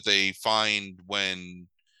video that they find when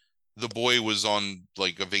the boy was on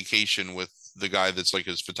like a vacation with the guy that's like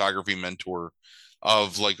his photography mentor.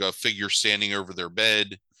 of like a figure standing over their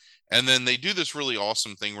bed. And then they do this really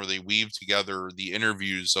awesome thing where they weave together the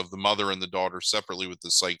interviews of the mother and the daughter separately with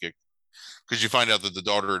the psychic, because you find out that the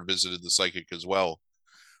daughter had visited the psychic as well,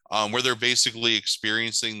 where they're basically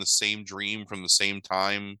experiencing the same dream from the same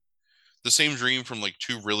time, the same dream from like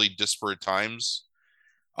two really disparate times.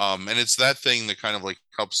 And it's that thing that kind of like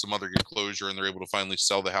helps the mother get closure and they're able to finally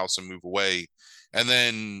sell the house and move away. And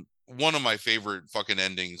then one of my favorite fucking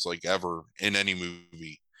endings like ever in any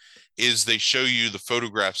movie is they show you the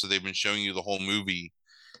photographs that they've been showing you the whole movie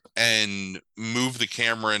and move the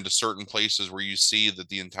camera into certain places where you see that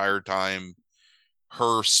the entire time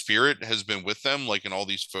her spirit has been with them, like in all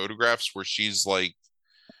these photographs where she's like,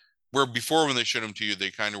 where before when they showed them to you, they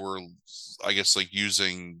kind of were, I guess, like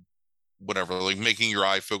using whatever, like making your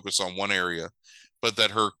eye focus on one area, but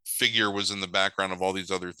that her figure was in the background of all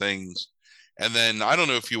these other things. And then I don't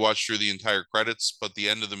know if you watched through the entire credits, but the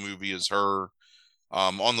end of the movie is her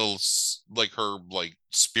on the like her like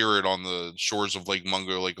spirit on the shores of Lake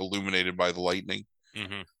Mungo, like illuminated by the lightning.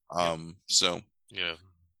 Mm-hmm. So Yeah.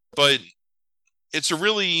 but it's a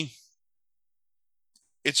really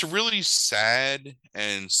sad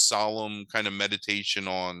and solemn kind of meditation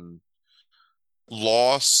on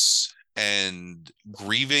loss and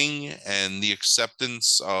grieving and the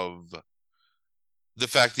acceptance of the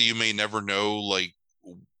fact that you may never know like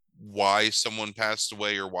why someone passed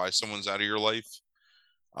away or why someone's out of your life.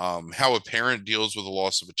 How a parent deals with the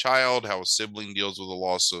loss of a child, how a sibling deals with the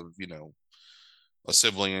loss of, you know, a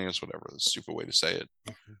sibling, I guess, whatever, the stupid way to say it.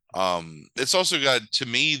 It's also got, to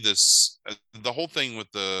me, this the whole thing with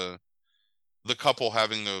the couple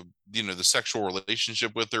having the, you know, the sexual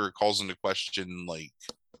relationship with her, it calls into question, like,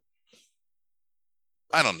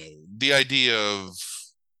 I don't know, the idea of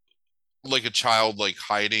like a child like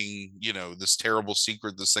hiding, you know, this terrible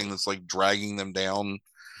secret, this thing that's like dragging them down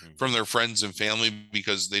from their friends and family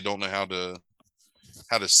because they don't know how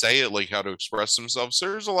to say it, like how to express themselves. So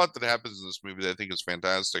there's a lot that happens in this movie that I think is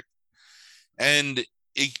fantastic. And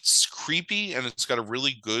it's creepy and it's got a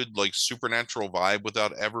really good like supernatural vibe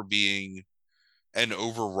without ever being an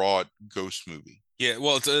overwrought ghost movie. Yeah,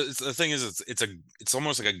 well, it's the thing is, it's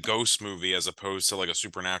almost like a ghost movie as opposed to like a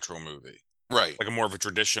supernatural movie, Right. like a more of a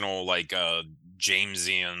traditional like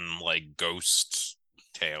Jamesian like ghost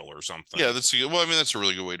tale or something. Yeah, that's well, I mean, that's a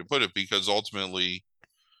really good way to put it because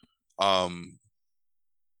um,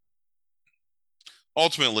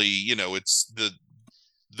 ultimately, you know, it's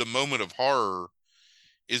the moment of horror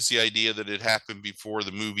is the idea that it happened before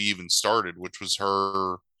the movie even started, which was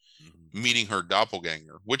her meeting her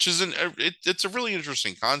doppelganger, which is it's a really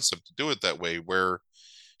interesting concept to do it that way, where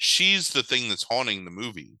she's the thing that's haunting the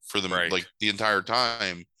movie for them Right. like the entire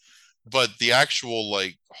time, but the actual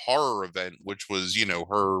like horror event, which was, you know,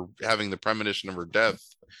 her having the premonition of her death,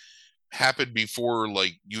 happened before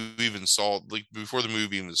like you even saw, like before the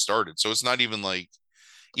movie even started. So it's not even like,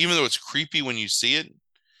 even though it's creepy when you see it,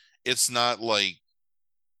 it's not like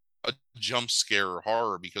a jump scare or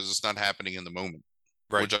horror because it's not happening in the moment,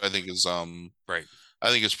 Right. which I think is Right. I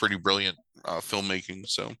think it's pretty brilliant filmmaking.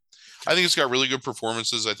 So I think it's got really good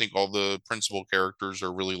performances. I think all the principal characters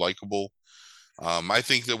are really likable. I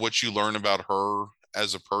think that what you learn about her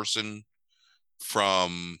as a person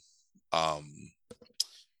from, um,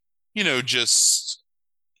 you know, just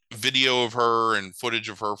video of her and footage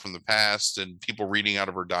of her from the past and people reading out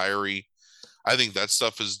of her diary, I think that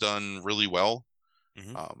stuff is done really well.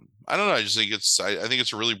 Mm-hmm. I don't know. I just think I think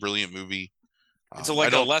it's a really brilliant movie. It's I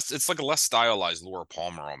like don't, a less stylized Laura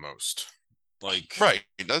Palmer almost. Like, right.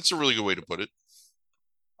 That's a really good way to put it.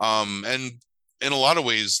 And in a lot of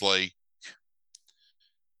ways, like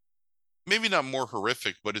maybe not more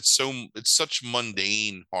horrific, but it's such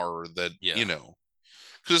mundane horror that, yeah. you know,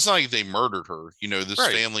 because it's not like they murdered her. You know, this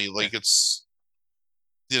Right. family, Yeah. like it's,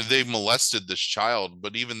 you know, they molested this child,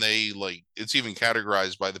 but even they like it's even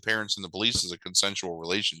categorized by the parents and the police as a consensual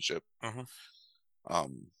relationship. Uh-huh.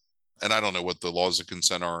 Um, and I don't know what the laws of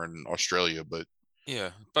consent are in Australia, but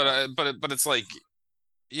Yeah. But it's like,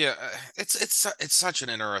 yeah, it's such an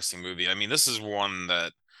interesting movie. I mean, this is one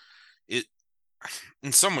that it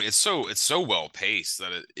in some way it's so well paced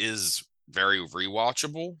that it is very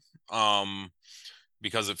rewatchable.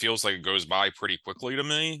 Because it feels like it goes by pretty quickly to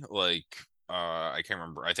me. Like I can't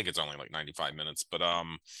remember. I think it's only like 95 minutes, but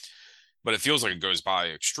it feels like it goes by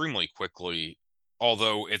extremely quickly.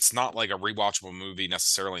 Although it's not like a rewatchable movie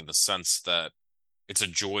necessarily in the sense that it's a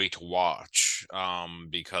joy to watch.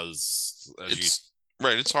 Because as you it's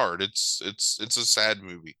right. It's hard. It's a sad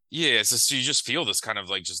movie. yeah, it's just you just feel this kind of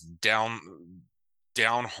like just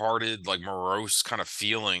downhearted, like morose kind of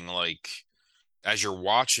feeling like as you're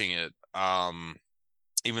watching it.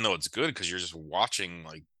 even though it's good because you're just watching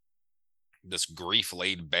like this grief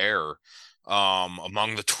laid bare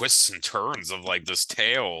among the twists and turns of like this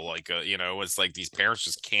tale, like it's like these parents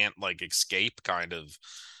just can't like escape kind of,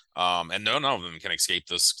 and none of them can escape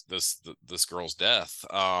this girl's death,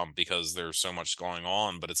 because there's so much going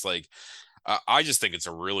on. But it's like I just think it's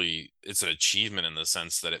an achievement in the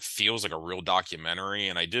sense that it feels like a real documentary.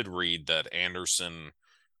 And I did read that Anderson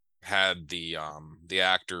had the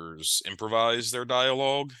actors improvise their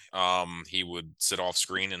dialogue. He would sit off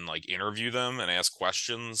screen and like interview them and ask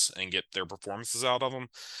questions and get their performances out of them.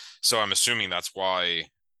 So I'm assuming that's why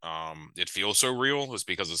it feels so real, is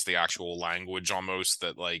because it's the actual language almost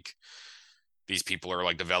that like these people are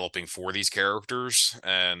like developing for these characters.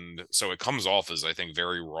 And so it comes off as, I think,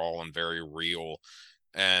 very raw and very real.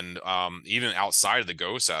 And even outside of the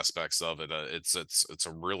ghost aspects of it, it's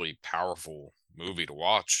a really powerful movie to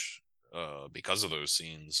watch because of those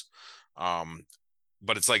scenes. Um,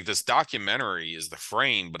 but it's like this documentary is the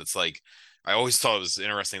frame, but it's like I always thought it was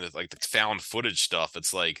interesting that like the found footage stuff,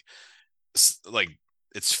 it's like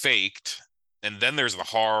it's faked, and then there's the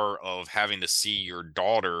horror of having to see your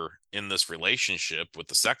daughter in this relationship with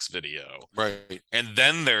the sex video, Right. and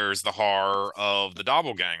then there's the horror of the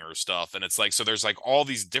doppelganger stuff. And it's like, so there's like all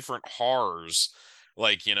these different horrors,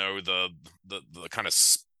 like the kind of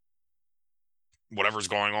whatever's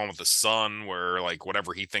going on with the son, where like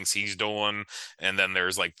whatever he thinks he's doing, and then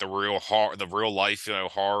there's like the real horror, the real life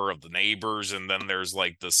horror of the neighbors, and then there's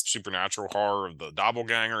like the supernatural horror of the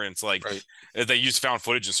doppelganger. And it's like Right. they use found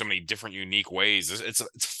footage in so many different unique ways. It's a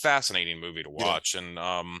fascinating movie to Yeah. watch. And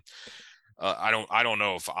I don't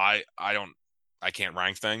know if I can't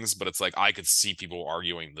rank things, but it's like I could see people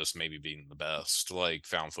arguing this maybe being the best like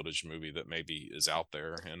found footage movie that maybe is out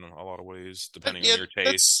there in a lot of ways, depending on Yeah, your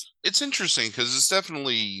taste. it's interesting because it's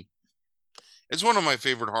one of my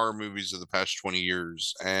favorite horror movies of the past 20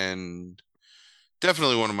 years, and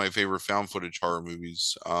definitely one of my favorite found footage horror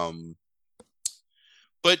movies.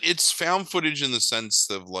 But it's found footage in the sense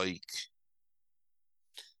of like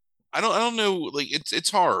I don't know, like it's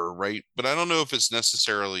horror, right? But I don't know if it's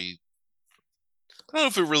necessarily I don't know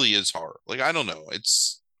if it really is horror. Like I don't know.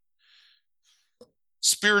 It's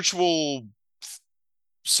spiritual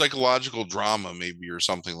psychological drama maybe or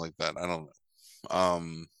something like that. I don't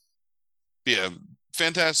know. Yeah,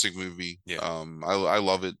 fantastic movie. Yeah. I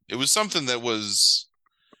love it. It was something that was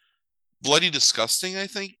Bloody Disgusting, I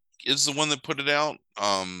think, is the one that put it out.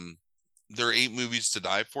 There are 8 movies to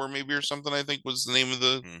die for, maybe, or something, I think was the name of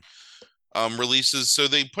the Mm. releases. So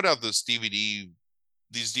they put out these DVDs,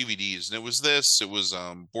 and it was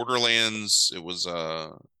Borderlands, it was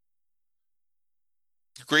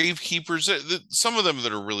Gravekeepers. Some of them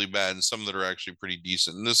that are really bad and some that are actually pretty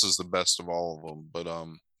decent. And this is the best of all of them. But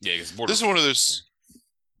Yeah, because this is one of those.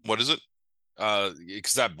 What is it?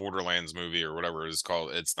 because that Borderlands movie or whatever it is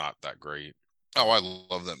called, it's not that great. Oh, I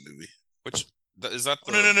love that movie. Which is that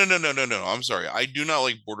Oh, the? no. I'm sorry. I do not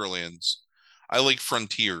like Borderlands. I like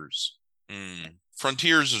Frontiers. Mm,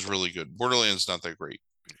 Frontiers is really good. Borderlands not that great.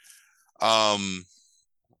 Um,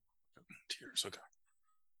 Tears. Okay.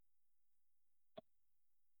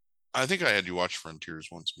 I think I had you watch Frontiers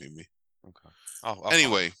once, maybe. Okay. I'll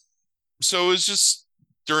Anyway, so it's just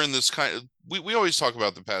during this kind of we always talk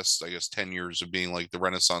about the past, I guess, 10 years of being like the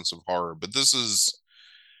renaissance of horror, but this is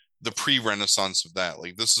the pre-renaissance of that.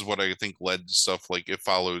 Like this is what I think led to stuff like It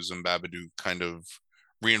Follows and Babadook kind of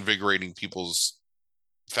reinvigorating people's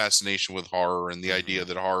fascination with horror and the idea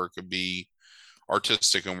that horror could be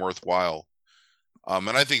artistic and worthwhile. And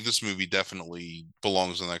I think this movie definitely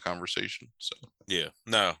belongs in that conversation. So Yeah.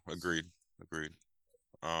 No. Agreed. Agreed.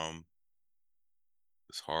 Um,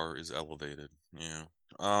 this horror is elevated. Yeah.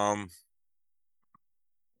 Um.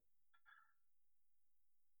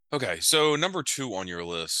 Okay. So number 2 on your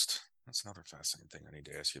list. That's another fascinating thing I need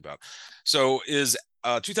to ask you about. So is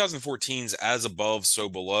 2014's As Above, So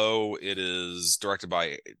Below. It is directed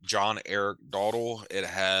by John Eric Dowdle. It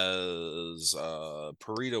has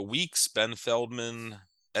Parita Weeks, Ben Feldman,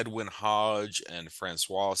 Edwin Hodge, and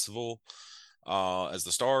Francois Civil as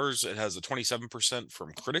the stars. It has a 27%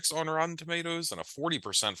 from critics on Rotten Tomatoes and a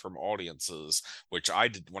 40% from audiences, which I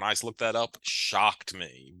did when I looked that up, shocked me.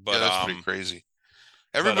 yeah, But that's pretty crazy.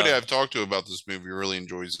 but Everybody I've talked to about this movie really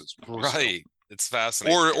enjoys this movie. right, it's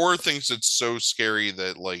fascinating. Or thinks it's so scary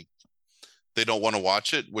that like they don't want to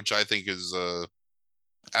watch it, which I think is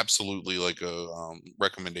absolutely like a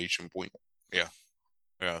recommendation point. Yeah.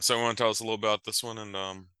 Yeah. So you want to tell us a little about this one and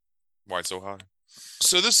why it's so high?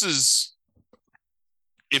 So this is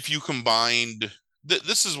if you combined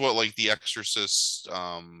this is what like The Exorcist,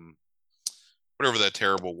 whatever that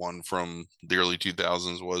terrible one from the early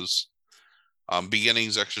 2000s was.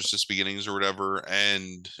 Beginnings, Exorcist Beginnings, or whatever,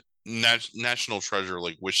 and National Treasure.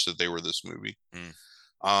 Like, wish that they were this movie. Mm.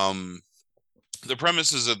 Um, the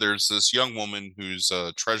premise is that there's this young woman who's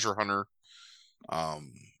a treasure hunter,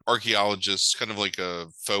 um, archaeologist, kind of like a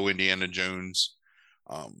faux Indiana Jones,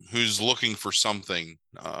 who's looking for something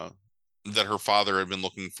that her father had been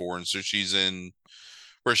looking for, and so she's in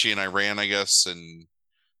where she in Iran, I guess, and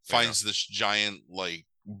Yeah. finds this giant like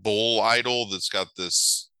bull idol that's got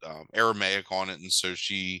this Aramaic on it, and so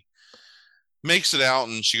she makes it out,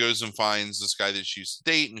 and she goes and finds this guy that she used to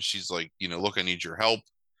date, and she's like, look, I need your help.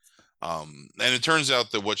 And it turns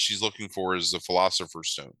out that what she's looking for is the Philosopher's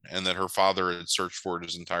Stone, and that her father had searched for it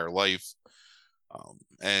his entire life.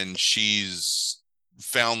 And she's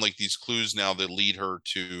found like these clues now that lead her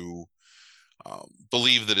to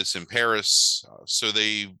believe that it's in Paris.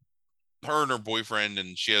 Her and her boyfriend,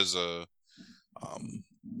 and she has um,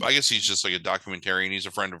 I guess he's just like a documentarian. He's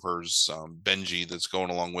a friend of hers, Benji, that's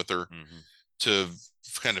going along with her to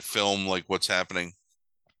kind of film like what's happening.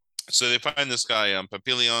 So they find this guy,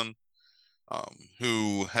 Papillon,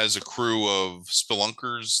 who has a crew of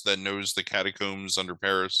spelunkers that knows the catacombs under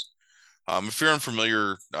Paris. If you're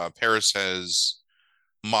unfamiliar, Paris has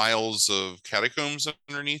miles of catacombs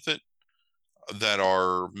underneath it that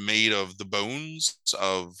are made of the bones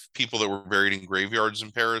of people that were buried in graveyards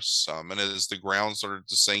in Paris. And as the ground started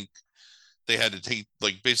to sink, they had to take,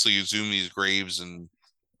 like, basically exhume these graves and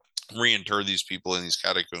reinter these people in these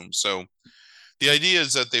catacombs. So the idea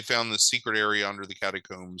is that they found this secret area under the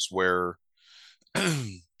catacombs where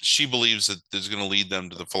she believes that is going to lead them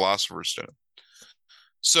to the Philosopher's Stone.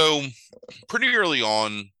 So pretty early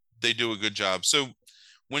on, they do a good job. So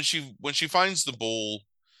when she finds the bull,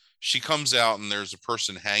 she comes out and there's a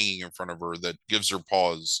person hanging in front of her that gives her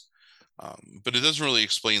pause, but it doesn't really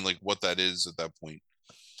explain like what that is at that point.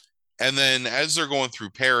 And then as they're going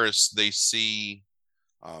through Paris, they see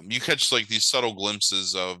you catch like these subtle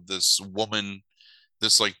glimpses of this woman,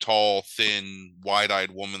 this like tall, thin,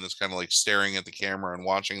 wide-eyed woman that's kind of like staring at the camera and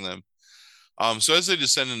watching them. So as they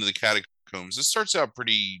descend into the catacombs, it starts out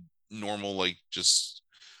pretty normal, like just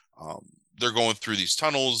um, they're going through these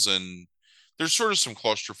tunnels and there's sort of some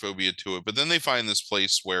claustrophobia to it. But then they find this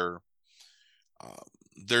place where uh,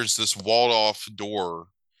 there's this walled off door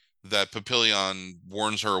that Papillon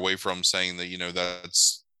warns her away from, saying that,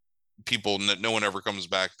 that's people, no one ever comes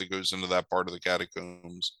back that goes into that part of the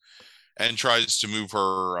catacombs, and tries to move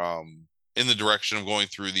her in the direction of going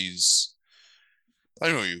through these, I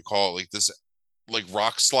don't know what you call it, like this like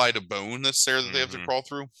rock slide of bone that's there that they have to crawl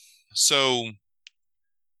through. So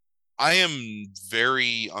I am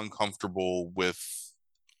very uncomfortable with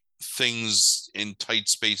things in tight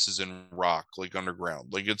spaces in rock, like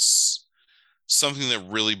underground. Like it's something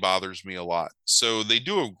that really bothers me a lot. So they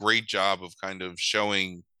do a great job of kind of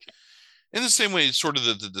showing, in the same way sort of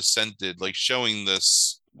the Descent did, like showing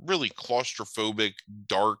this really claustrophobic,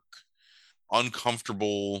 dark,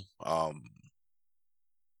 uncomfortable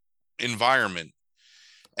environment.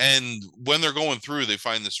 And when they're going through, they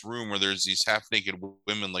find this room where there's these half naked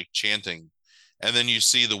women like chanting. And then you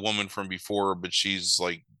see the woman from before, but she's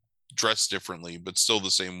like dressed differently, but still the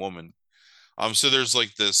same woman. So there's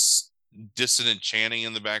like this dissonant chanting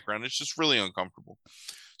in the background. It's just really uncomfortable.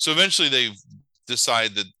 So eventually they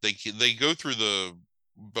decide that they go through the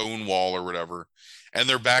bone wall or whatever, and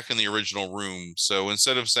they're back in the original room. So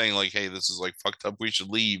instead of saying like, hey, this is like fucked up, we should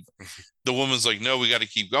leave, the woman's like, no, we got to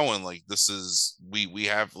keep going. Like this is, we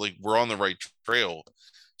have, like, we're on the right trail.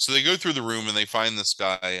 So they go through the room and they find this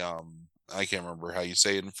guy. I can't remember how you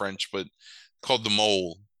say it in French, but called the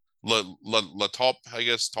mole. La Taupe, I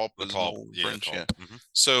guess. Taupe is mole in French. Taupe. Yeah. Mm-hmm.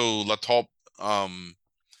 So La Taupe,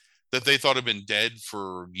 that they thought had been dead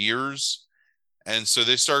for years. And so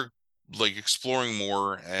they start like exploring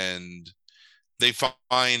more, and they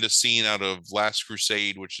find a scene out of Last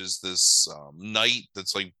Crusade, which is this knight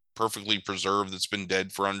that's like perfectly preserved, that's been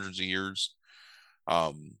dead for hundreds of years.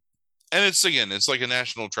 And it's like a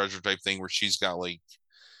national treasure type thing where she's got like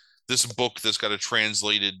this book that's got a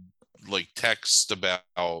translated like text about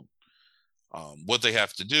what they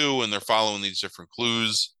have to do, and they're following these different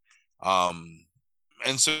clues. And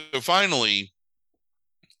so finally,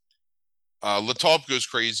 La Taupe goes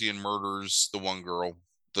crazy and murders the one girl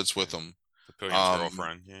that's with him. Papillion's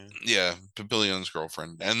girlfriend. Yeah, Papillion's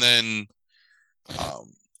girlfriend. And then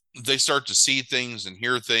they start to see things and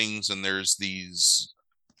hear things, and there's these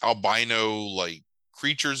albino like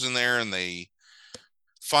creatures in there, and they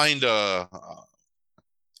find a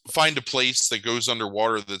place that goes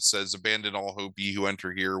underwater that says "Abandon all hope, ye who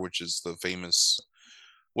enter here," which is the famous,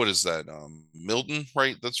 what is that, Milton,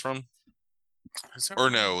 right? That's from, or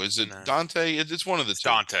no, is it No. Dante? It's one of the two.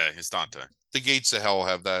 Dante. It's Dante. the gates of hell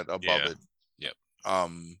have that above Yeah. it. Yep.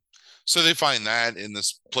 So they find that in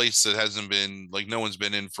this place that hasn't been, like, no one's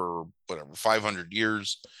been in for whatever 500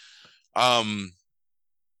 years. And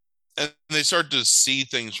they start to see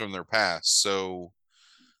things from their past. So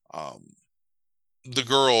um the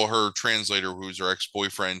girl, her translator, who's her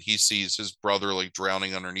ex-boyfriend, he sees his brother like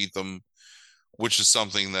drowning underneath him, which is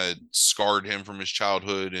something that scarred him from his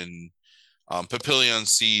childhood. And Papillion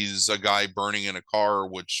sees a guy burning in a car,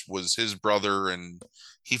 which was his brother, and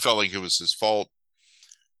he felt like it was his fault.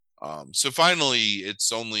 So finally,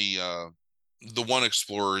 it's only the one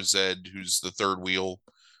explorer, Zed, who's the third wheel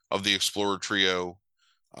of the explorer trio,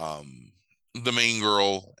 um, the main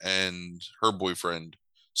girl and her boyfriend,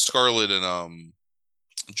 Scarlet, and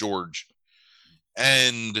George.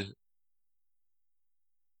 And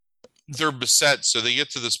they're beset. So they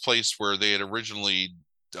get to this place where they had originally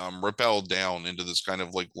rappelled down into this kind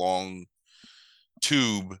of like long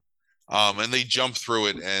tube, and they jump through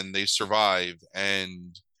it and they survive.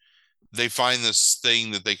 And they find this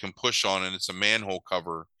thing that they can push on, and it's a manhole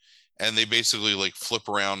cover. And they basically like flip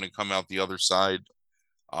around and come out the other side.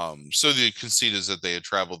 So the conceit is that they had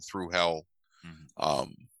traveled through hell,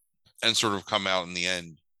 um, and sort of come out in the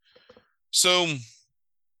end. So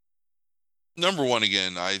number one,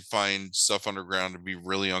 again, I find Stuff Underground to be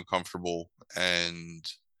really uncomfortable and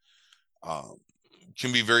um,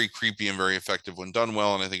 can be very creepy and very effective when done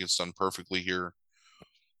well. And I think it's done perfectly here.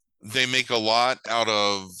 They make a lot out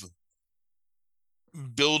of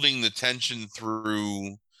building the tension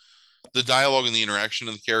through the dialogue and the interaction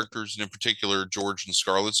of the characters, and in particular, George and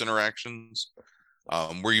Scarlett's interactions,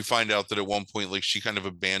 where you find out that at one point, like, she kind of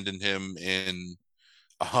abandoned him in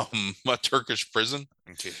a Turkish prison.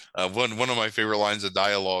 Okay. One of my favorite lines of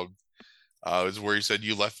dialogue is where he said,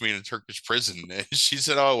 "You left me in a Turkish prison." And she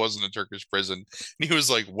said, "Oh, it wasn't a Turkish prison." And he was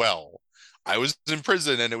like, "Well, I was in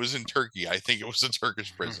prison and it was in Turkey. I think it was a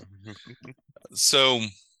Turkish prison." So,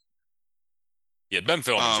 Yeah, Ben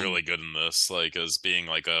Filmon's really good in this, like as being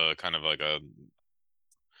like a kind of like a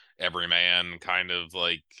everyman kind of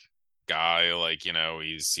like guy. Like, you know,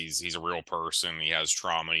 he's a real person. He has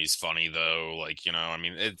trauma. He's funny though. Like, you know, I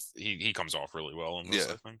mean, it's he comes off really well in this,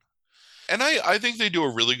 yeah. I think. And I think they do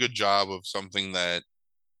a really good job of something that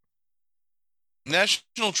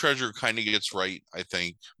National Treasure kind of gets right, I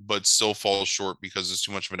think, but still falls short because it's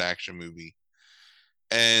too much of an action movie.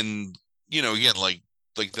 And, you know, again, like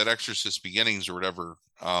that Exorcist Beginnings or whatever,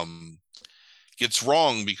 gets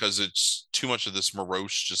wrong because it's too much of this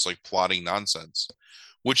morose, just like plotting nonsense,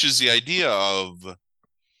 which is the idea of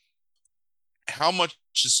how much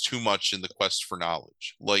is too much in the quest for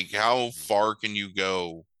knowledge. Like, how far can you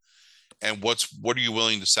go, and what are you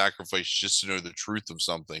willing to sacrifice just to know the truth of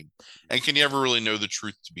something? And can you ever really know the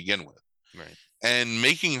truth to begin with? Right. And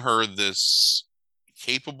making her this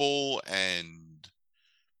capable, and,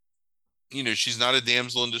 you know, she's not a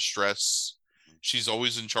damsel in distress. She's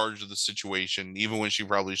always in charge of the situation, even when she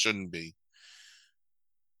probably shouldn't be.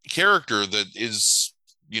 Character that is,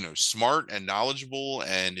 you know, smart and knowledgeable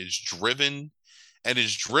and is driven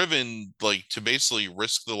like to basically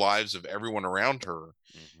risk the lives of everyone around her,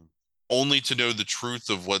 only to know the truth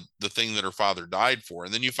of what the thing that her father died for.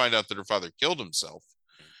 And then you find out that her father killed himself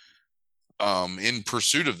in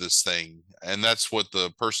pursuit of this thing. And that's what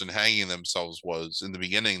the person hanging themselves was in the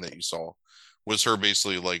beginning that you saw, was her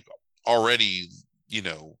basically like already, you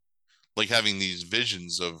know, like having these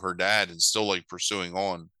visions of her dad and still like pursuing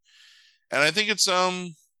on. And I think it's I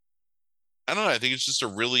don't know, I think it's just a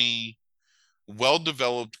really well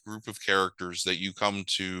developed group of characters that you come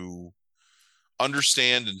to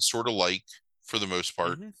understand and sort of like, for the most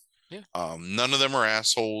part. Yeah. None of them are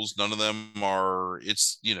assholes. None of them are,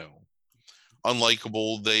 it's, you know,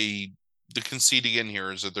 unlikable. The conceit again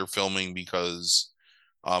here is that they're filming because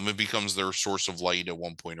it becomes their source of light at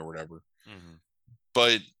one point or whatever.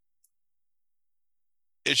 But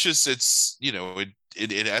it's just, it's, you know, it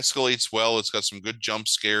escalates well. It's got some good jump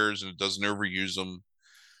scares and it doesn't overuse them.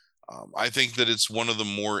 I think that it's one of the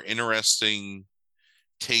more interesting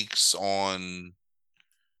takes on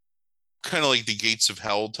kind of like the gates of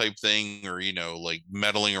hell type thing, or, you know, like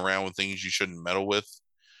meddling around with things you shouldn't meddle with.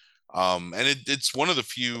 And it's one of the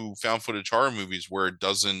few found footage horror movies where it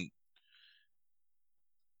doesn't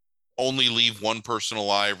only leave one person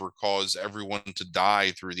alive or cause everyone to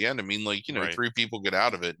die through the end. I mean, like, you know, Right. 3 people get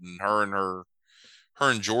out of it, and her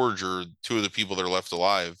and George are 2 of the people that are left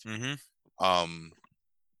alive.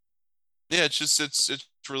 Yeah, it's just it's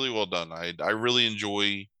really well done. I really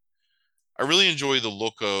enjoy the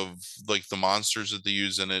look of like the monsters that they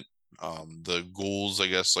use in it. The ghouls, I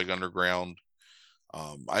guess, like underground.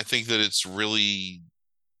 I think that it's really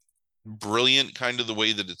brilliant, kind of the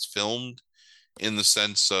way that it's filmed, in the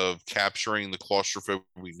sense of capturing the claustrophobic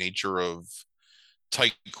nature of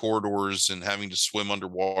tight corridors and having to swim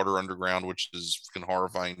underwater underground, which is freaking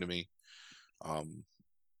horrifying to me. Um,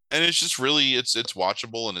 and it's just really it's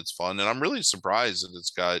watchable and it's fun, and I'm really surprised that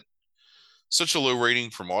it's got such a low rating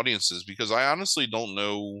from audiences because I honestly don't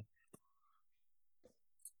know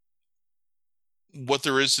what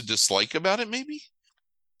there is to dislike about it. Maybe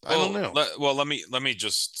I don't know. Let me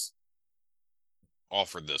just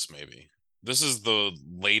offer this. Maybe this is the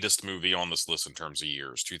latest movie on this list in terms of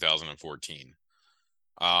years, 2014.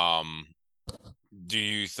 Um, do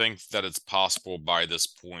you think that it's possible by this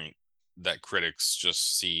point that critics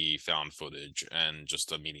just see found footage and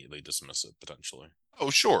just immediately dismiss it potentially? Oh,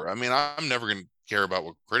 sure. I mean, I'm never going to care about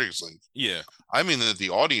what critics think. Yeah. I mean that the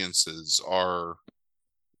audiences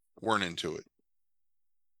weren't into it.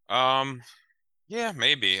 Um, yeah,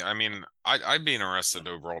 maybe. I mean, I'd be interested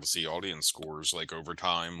overall to see audience scores like over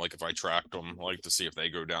time, like if I tracked them, like to see if they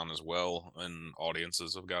go down as well, and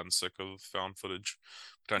audiences have gotten sick of found footage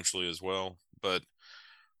potentially as well. But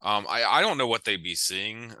I don't know what they'd be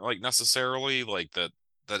seeing like necessarily, like that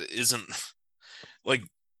isn't like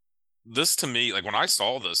this to me, like when I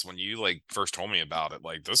saw this, when you like first told me about it,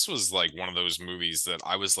 like this was like one of those movies that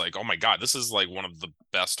I was like, oh my God, this is like one of the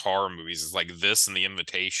best horror movies. It's like this and The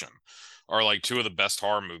Invitation are like two of the best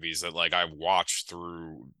horror movies that like I've watched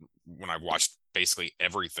through when I've watched basically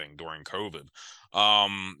everything during COVID.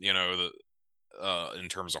 The in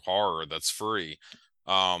terms of horror that's free,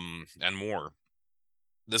 and more.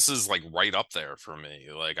 This is like right up there for me.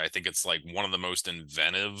 Like I think it's like one of the most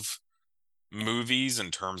inventive movies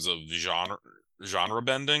in terms of genre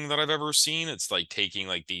bending that I've ever seen. It's like taking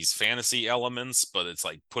like these fantasy elements, but it's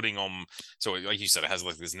like putting them, so like you said, it has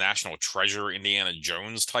like this National Treasure Indiana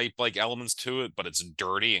Jones type like elements to it, but it's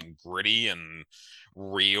dirty and gritty and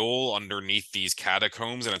real underneath these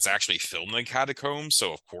catacombs, and it's actually filmed in catacombs,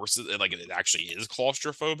 so of course it actually is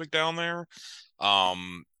claustrophobic down there.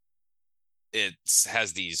 um it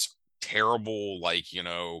has these terrible like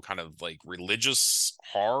kind of like religious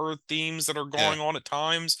horror themes that are Yeah. going on at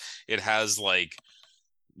times. It has like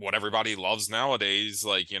what everybody loves nowadays,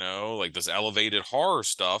 like like this elevated horror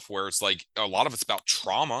stuff where it's like a lot of it's about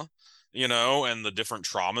trauma, and the different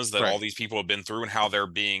traumas that all Right. these people have been through and how they're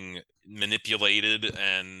being manipulated,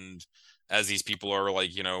 and as these people are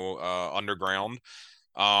like underground,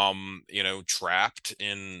 trapped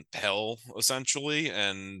in hell essentially.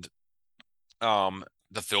 And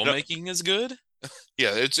the No, filmmaking is good.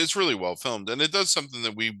 yeah, it's really well filmed, and it does something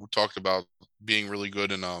that we talked about being really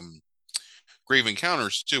good in Grave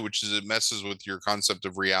Encounters too, which is it messes with your concept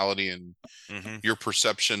of reality and Hmm. your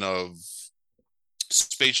perception of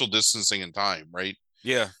spatial distancing and time, right?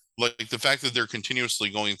 Yeah. Like the fact that they're continuously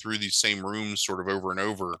going through these same rooms sort of over and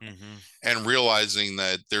over Hmm. and realizing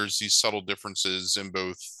that there's these subtle differences in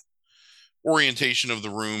both orientation of the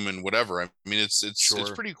room and whatever. I mean, it's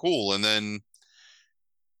Sure. pretty cool. And then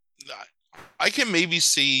I can maybe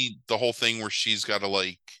see the whole thing where she's got to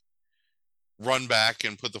like run back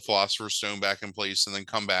and put the Philosopher's Stone back in place and then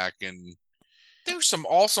come back, and There's some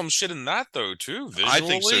awesome shit in that though too, I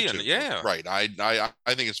think so visually, and too. yeah. Right. I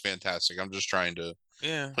think it's fantastic. I'm just trying to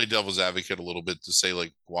Yeah. play devil's advocate a little bit to say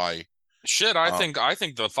like why. Shit, I Um, think I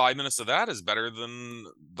think the 5 minutes of that is better than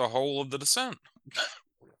the whole of The Descent.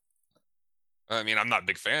 I mean, I'm not a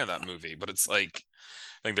big fan of that movie, but it's like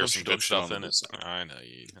I think there's don't some you good don't shit stuff on in it. this. I know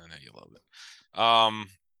you love it.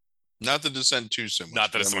 Not the Descent 2 so Not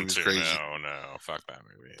much that because it's that one movie's too. crazy. No, fuck that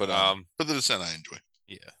movie. But the Descent I enjoy.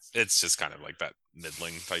 Yeah, it's just kind of like that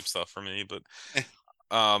middling type stuff for me, but Eh,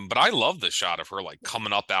 but I love the shot of her like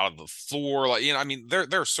coming up out of the floor, like I mean,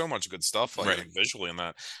 there's so much good stuff like I right. think visually in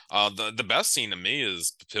that. The best scene to me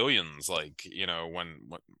is Papillion's like when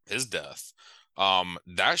his death.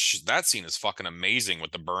 That scene is fucking amazing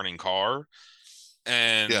with the burning car,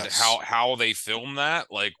 and how Yes. how they film that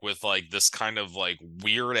like with like this kind of like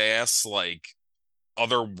weird ass like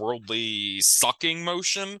otherworldly sucking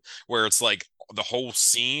motion where it's like the whole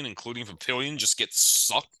scene including Papillion just gets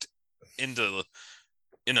sucked into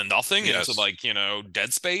nothing, into Yes. like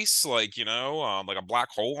dead space, like like a black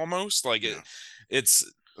hole almost, like Yeah. it's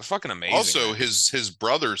fucking amazing, Also, man. his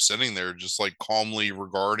brother sitting there just like calmly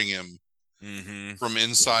regarding him Hmm. from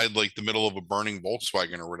inside like the middle of a burning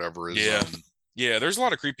Volkswagen or whatever is Yeah. Yeah, there's a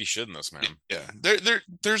lot of creepy shit in this, man. yeah.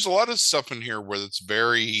 There's a lot of stuff in here where it's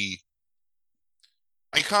very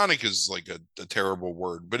iconic is like a terrible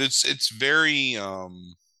word, but it's very oh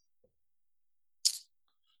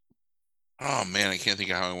man, I can't think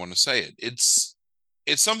of how I want to say it. It's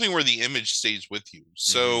something where the image stays with you. Hmm.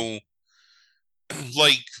 So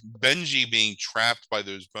like Benji being trapped by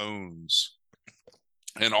those bones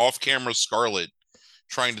and off-camera Scarlett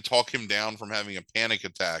trying to talk him down from having a panic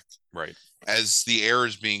attack Right. as the air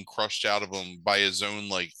is being crushed out of him by his own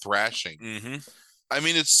like thrashing. Mm-hmm. I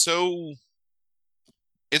mean, it's a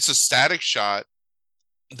static shot.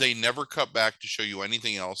 They never cut back to show you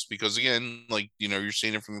anything else because again, like, you're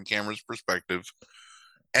seeing it from the camera's perspective,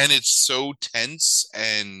 and it's so tense,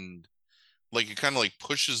 and like it kind of like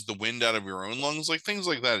pushes the wind out of your own lungs, like things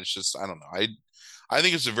like that. It's just, I don't know. I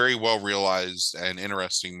think it's a very well realized and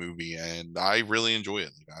interesting movie, and I really enjoy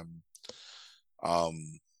it. Like,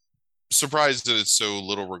 I'm surprised that it's so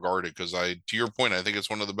little regarded because to your point, I think it's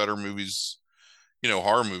one of the better movies,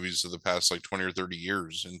 horror movies of the past like 20 or 30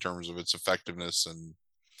 years in terms of its effectiveness and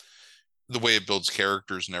the way it builds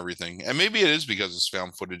characters and everything. And maybe it is because it's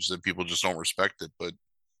found footage that people just don't respect it. But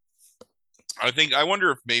I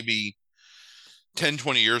wonder if maybe 10,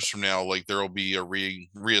 20 years from now, like there'll be a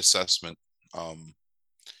reassessment um,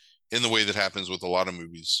 in the way that happens with a lot of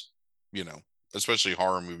movies, you know, especially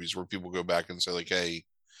horror movies where people go back and say like, hey,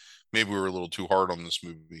 maybe we were a little too hard on this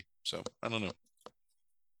movie. So I don't know.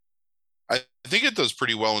 I think it does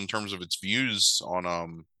pretty well in terms of its views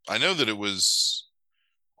on I know that it was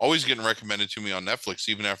always getting recommended to me on Netflix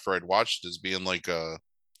even after I'd watched it as being like a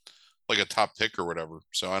top pick or whatever.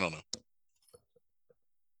 So I don't know.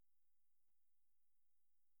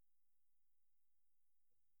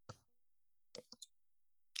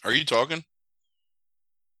 Are you talking?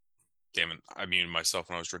 Damn it. I muted myself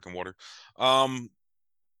when I was drinking water. Um,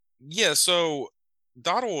 yeah, so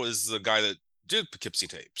Dottle is the guy that did Poughkeepsie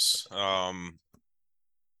Tapes.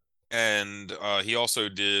 And he also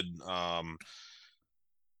did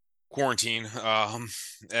Quarantine,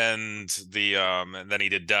 and then he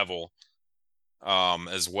did Devil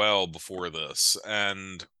as well before this.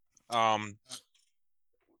 And um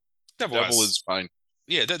Devil Devil has is fine.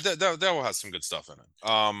 yeah, Devil has some good stuff in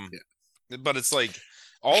it. Yeah. But it's like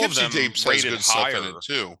all of Poughkeepsie them Tapes has rated good stuff in higher. it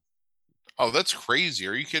too. Oh, that's crazy.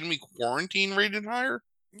 Are you kidding me? Quarantine rated higher?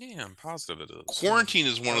 Yeah, I'm positive it is. Quarantine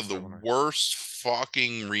is one of the Positive on worst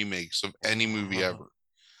fucking remakes of any movie it. ever.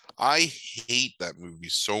 I hate that movie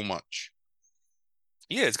so much.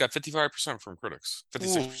 Yeah, it's got 55% from critics.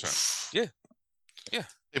 56%. Oof. Yeah, yeah,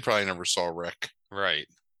 They probably never saw Wreck. right.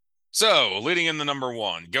 So, leading in the number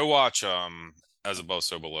one, go watch As Above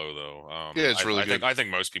So Below though. Yeah, it's really I think good. I think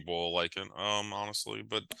most people will like it, honestly,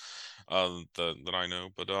 but that I know.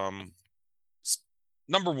 But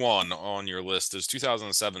number one on your list is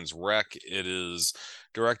 2007's Wreck. It is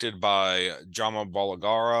directed by Jama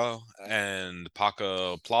Balagara and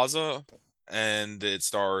Paca Plaza, and it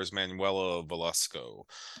stars Manuela Velasco.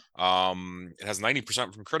 It has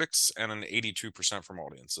 90% from critics and an 82% from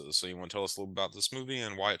audiences. So you want to tell us a little about this movie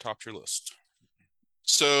and why it topped your list?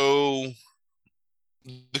 So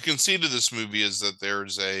the conceit of this movie is that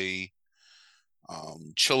there's a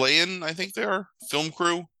Chilean, I think they are, film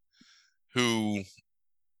crew who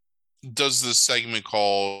does this segment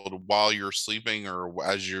called While You're Sleeping or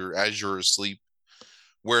as you're asleep,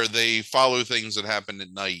 where they follow things that happen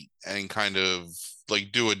at night and kind of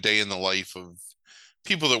like do a day in the life of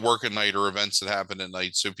people that work at night or events that happen at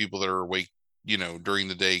night so people that are awake, during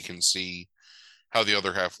the day can see how the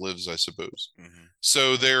other half lives, I suppose. Mm-hmm.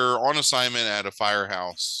 So they're on assignment at a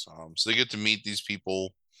firehouse. So they get to meet these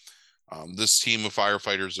people, this team of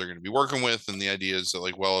firefighters they're going to be working with. And the idea is that,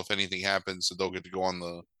 like, well, if anything happens, that they'll get to go on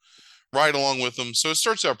the ride along with them. So it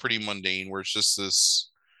starts out pretty mundane, where it's just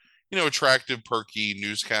this, attractive, perky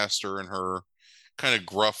newscaster and her kind of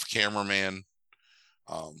gruff cameraman,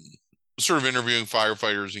 um, sort of interviewing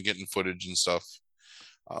firefighters and getting footage and stuff.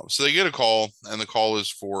 So they get a call, and the call is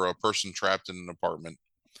for a person trapped in an apartment.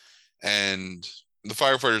 And the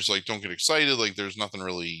firefighters like don't get excited, like there's nothing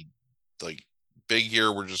really like big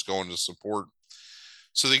here. We're just going to support.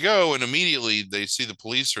 So they go, and immediately they see the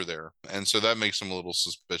police are there, and so that makes them a little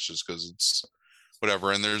suspicious because it's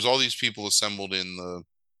whatever. And there's all these people assembled in the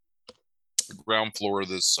ground floor of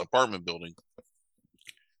this apartment building,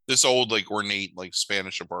 this old like ornate like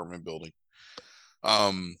Spanish apartment building.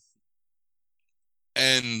 Um,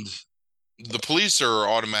 and the police are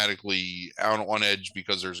automatically out on edge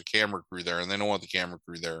because there's a camera crew there, and they don't want the camera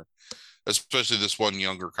crew there, especially this one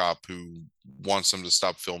younger cop who wants them to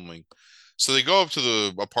stop filming. So they go up to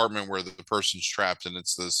the apartment where the person's trapped, and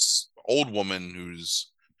it's this old woman who's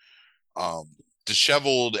um,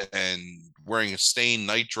 disheveled and wearing a stained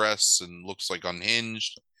night dress and looks like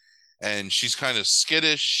unhinged. And she's kind of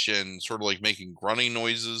skittish and sort of like making grunting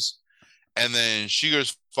noises. And then she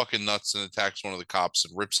goes fucking nuts and attacks one of the cops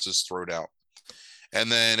and rips his throat out. And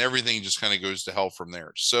then everything just kind of goes to hell from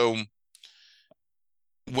there. So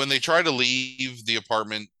when they try to leave the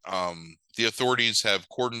apartment, the authorities have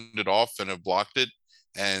cordoned it off and have blocked it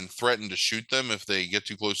and threaten to shoot them if they get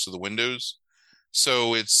too close to the windows.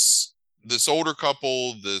 So it's this older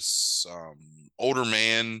couple, this older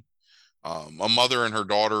man, a mother and her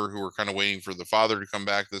daughter who are kind of waiting for the father to come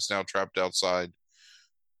back that's now trapped outside.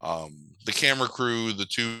 The camera crew, the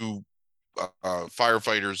two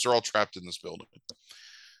firefighters, they're all trapped in this building.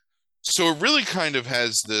 So it really kind of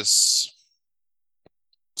has this.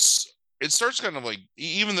 It starts kind of like,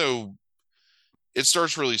 even though it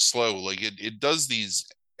starts really slow, like it does these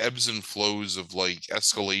ebbs and flows of like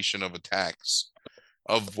escalation of attacks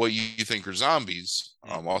of what you think are zombies,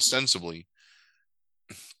 ostensibly.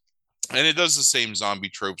 And it does the same zombie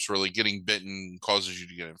tropes where like getting bitten causes you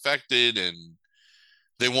to get infected, and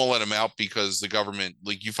they won't let them out because the government,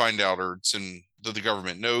 like you find out, or it's in that the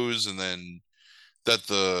government knows, and then that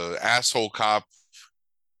the asshole cop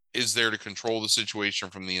is there to control the situation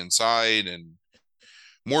from the inside, and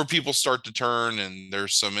more people start to turn, and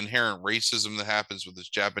there's some inherent racism that happens with this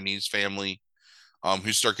Japanese family,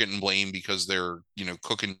 who start getting blamed because they're,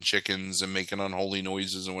 cooking chickens and making unholy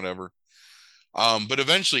noises and whatever. But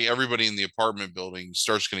eventually everybody in the apartment building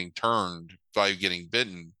starts getting turned by getting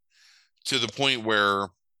bitten, to the point where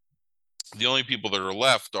the only people that are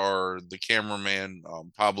left are the cameraman,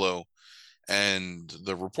 Pablo, and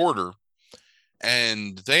the reporter.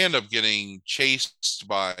 And they end up getting chased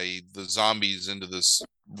by the zombies into this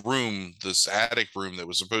room, this attic room that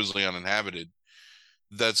was supposedly uninhabited,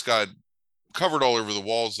 that's got covered all over the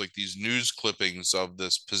walls like these news clippings of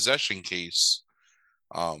this possession case,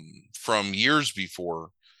 from years before,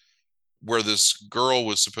 where this girl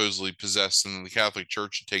was supposedly possessed and the Catholic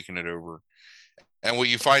Church had taken it over. And what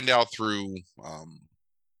you find out through,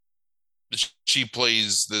 she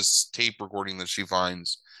plays this tape recording that she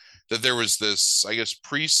finds, that there was this, I guess,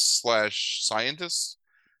 priest slash scientist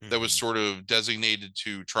that was sort of designated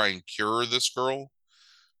to try and cure this girl.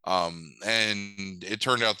 And it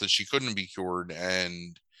turned out that she couldn't be cured,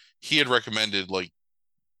 and he had recommended like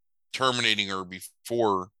terminating her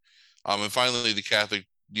before. And finally the Catholic,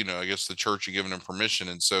 I guess the church had given him permission,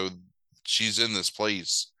 and so she's in this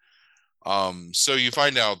place. So you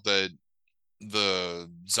find out that the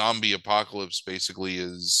zombie apocalypse basically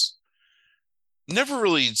is never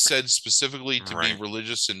really said specifically to be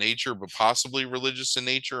religious in nature, but possibly religious in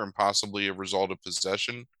nature and possibly a result of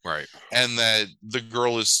possession. Right. And that the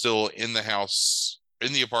girl is still in the house,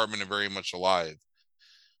 in the apartment, and very much alive.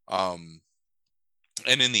 And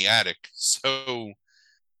in the attic. So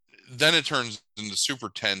then it turns into super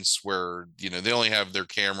tense where, they only have their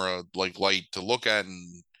camera like light to look at,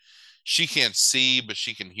 and she can't see, but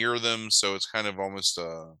she can hear them. So it's kind of almost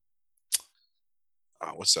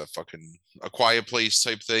what's that fucking A Quiet Place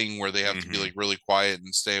type thing, where they have to be like really quiet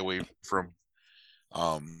and stay away from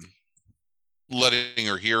letting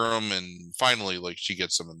her hear them. And finally, like, she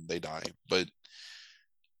gets them and they die. But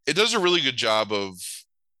it does a really good job of,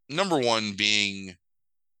 number one, being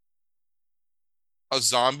a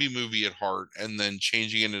zombie movie at heart and then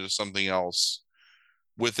changing it into something else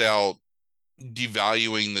without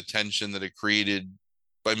devaluing the tension that it created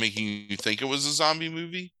by making you think it was a zombie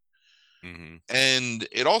movie. And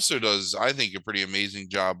it also does, I think, a pretty amazing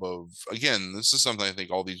job of, again, this is something I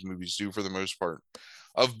think all these movies do for the most part,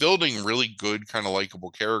 of building really good kind of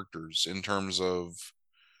likable characters in terms of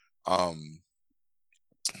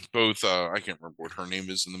both I can't remember what her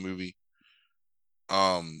name is in the movie.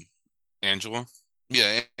 Angela.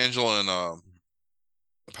 Yeah, Angela and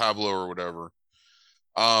Pablo or whatever.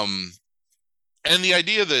 And the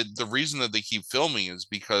idea that the reason that they keep filming is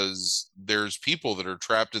because there's people that are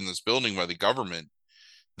trapped in this building by the government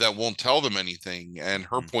that won't tell them anything. And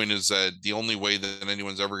her point is that the only way that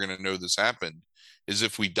anyone's ever going to know this happened is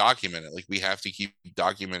if we document it. Like, we have to keep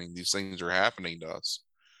documenting these things are happening to us.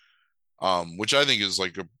 Which I think is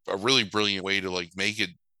like a really brilliant way to like make it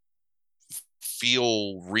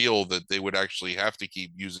feel real, that they would actually have to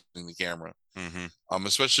keep using the camera.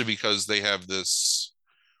 Especially because they have this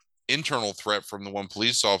internal threat from the one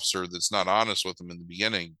police officer that's not honest with them in the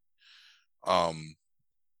beginning,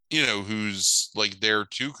 who's like there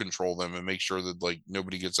to control them and make sure that like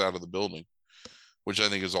nobody gets out of the building, which I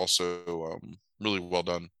think is also really well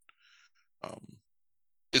done.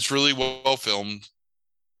 It's really well filmed.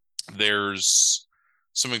 There's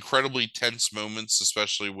some incredibly tense moments,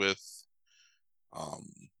 especially with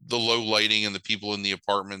the low lighting and the people in the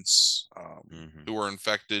apartments who are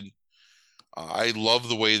infected. I love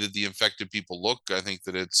the way that the infected people look. I think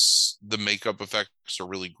that the makeup effects are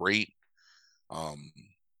really great.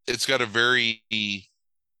 It's got a very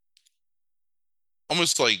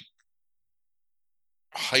almost like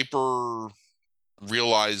hyper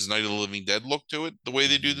realized Night of the Living Dead look to it, the way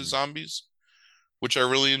they do the zombies, which I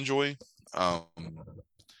really enjoy.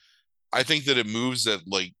 I think that it moves at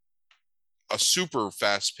like a super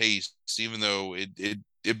fast pace, even though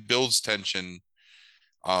it builds tension.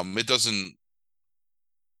 It doesn't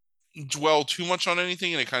dwell too much on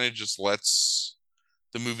anything, and it kind of just lets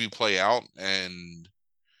the movie play out. And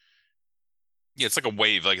Yeah, it's like a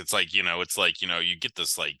wave. Like it's like, it's like, you get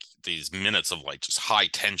this like these minutes of like just high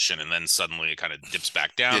tension, and then suddenly it kind of dips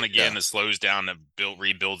back down yeah, again. It slows down and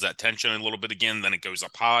rebuilds that tension a little bit again. Then it goes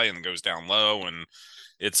up high and goes down low, and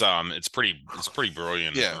it's pretty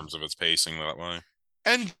brilliant in yeah, terms of its pacing that way.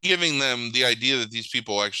 and giving them the idea that these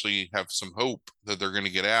people actually have some hope that they're going to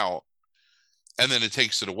get out, and then it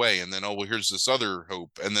takes it away, and then, oh well, here's this other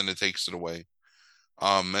hope, and then it takes it away.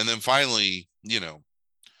 And then finally,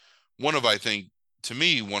 one of, I think, to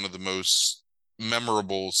me, one of the most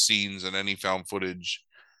memorable scenes in any found footage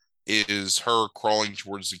is her crawling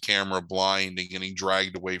towards the camera blind and getting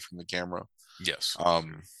dragged away from the camera. Yes.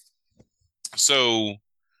 Um, so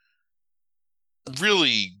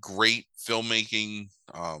really great filmmaking.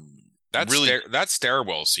 Really, That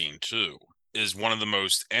stairwell scene too is one of the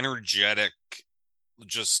most energetic,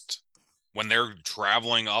 just when they're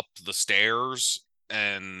traveling up the stairs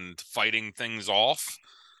and fighting things off.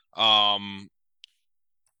 Um,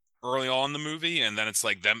 Early on in the movie, and then it's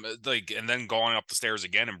like them like and then going up the stairs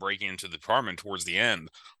again and breaking into the apartment towards the end.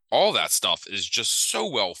 All that stuff is just so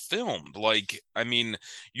well filmed. Like, I mean,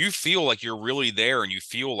 you feel like you're really there, and you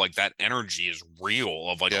feel like that energy is real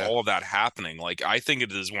of like yeah, all of that happening. Like, I think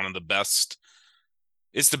it is one of the best.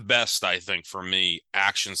 It's the best, I think, for me,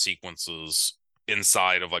 action sequences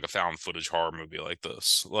inside of like a found footage horror movie like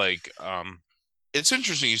this. it's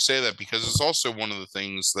interesting you say that, because it's also one of the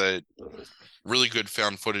things that really good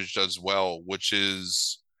found footage does well, which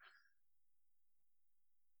is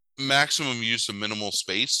maximum use of minimal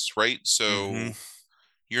space, right? mm-hmm. So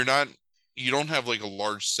you're not you don't have like a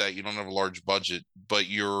large set, you don't have a large budget, but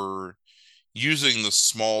you're using the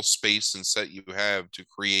small space and set you have to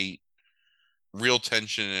create real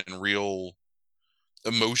tension and real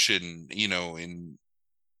emotion, in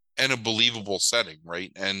a believable setting,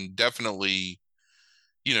 right? And definitely,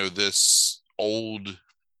 this old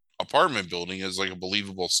apartment building is like a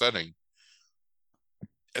believable setting.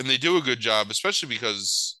 And they do a good job, especially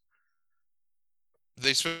because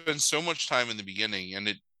they spend so much time in the beginning, and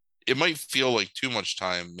it might feel like too much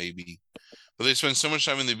time maybe, but they spend so much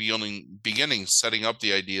time in the beginning setting up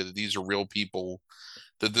the idea that these are real people,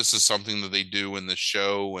 that this is something that they do in the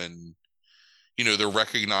show, and they're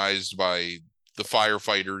recognized by the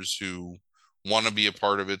firefighters who want to be a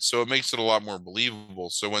part of it, so it makes it a lot more believable.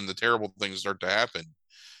 So when the terrible things start to happen,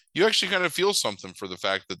 you actually kind of feel something for the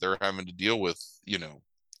fact that they're having to deal with,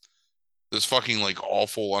 this fucking like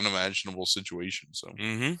awful unimaginable situation. So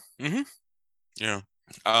Mm-hmm. Mm-hmm. Yeah.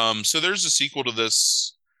 so there's a sequel to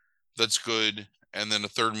this that's good, and then a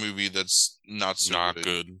third movie that's not so Not good.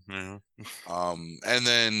 good. Yeah. And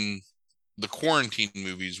then the quarantine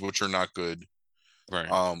movies, which are not good. Right.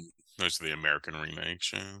 Um, Those are the American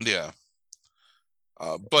remakes. Yeah.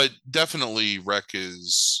 yeah. But definitely Wreck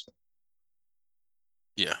is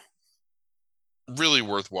Yeah. really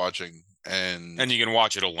worth watching. And And you can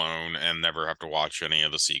watch it alone and never have to watch any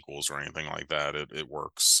of the sequels or anything like that. It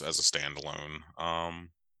works as a standalone.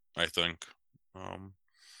 I think. Um,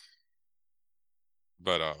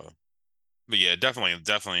 but yeah,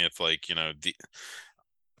 definitely if like,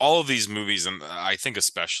 all of these movies, and I think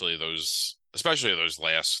especially those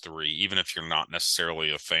last three, even if you're not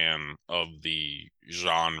necessarily a fan of the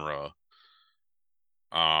genre,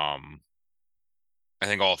 um, I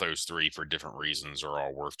think all those three, for different reasons, are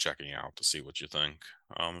all worth checking out to see what you think.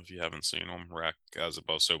 If you haven't seen them, Wreck, As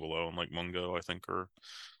Above, So Below, and like Mungo, I think are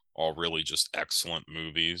all really just excellent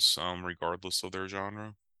movies, regardless of their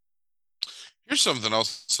genre. here's something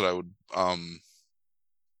else that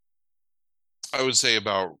I would say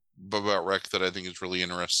about Wreck that I think is really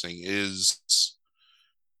interesting is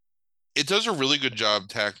it does a really good job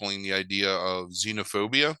tackling the idea of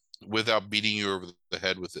xenophobia without beating you over the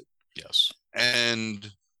head with it. Yes.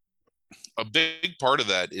 And a big part of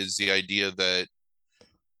that is the idea that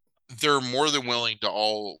they're more than willing to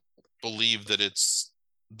all believe that it's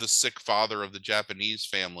the sick father of the Japanese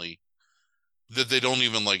family that they don't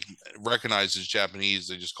even like recognize as Japanese.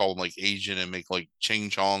 They just call them like Asian and make like ching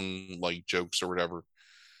chong like jokes or whatever.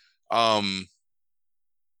 Um,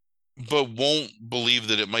 but won't believe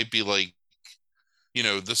that it might be like,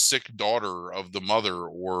 the sick daughter of the mother,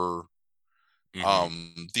 or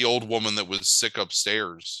Mm-hmm. the old woman that was sick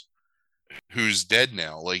upstairs who's dead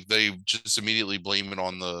now. Like they just immediately blame it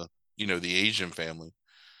on the Asian family.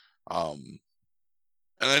 Um,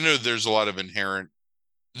 and I know there's a lot of inherent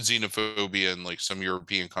xenophobia in like some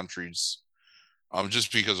European countries.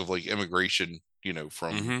 just because of like immigration,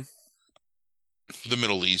 from Mm-hmm. the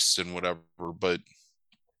Middle East and whatever. But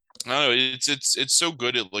I don't know, it's so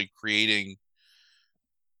good at like creating,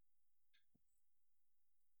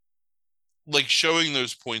 like showing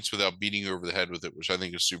those points without beating you over the head with it, which I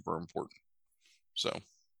think is super important. So,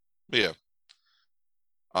 yeah,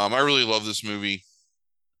 I really love this movie.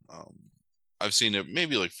 Um, I've seen it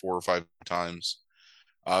maybe like 4 or 5 times.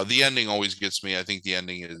 The ending always gets me. I think the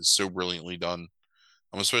ending is so brilliantly done.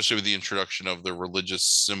 Especially with the introduction of the religious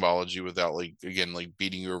symbology without like again like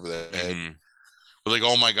beating you over the head. Mm-hmm. But like,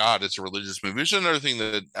 oh my God, it's a religious movie. Which is another thing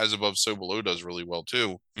that As Above, So Below does really well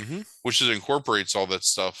too, Mm-hmm. which is incorporates all that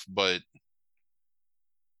stuff, but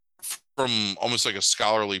from almost like a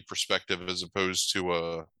scholarly perspective as opposed to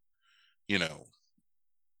a, you know,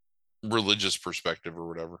 religious perspective or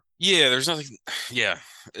whatever. Yeah, there's nothing. Yeah,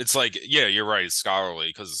 it's like, yeah, you're right. It's scholarly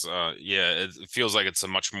because, yeah, it feels like it's a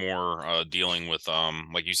much more dealing with,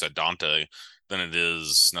 like you said, Dante, than it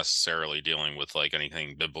is necessarily dealing with like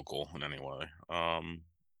anything biblical in any way.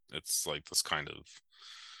 It's like this kind of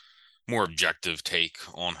more objective take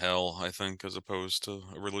on hell, I think, as opposed to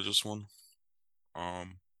a religious one.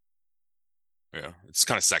 Um, yeah, it's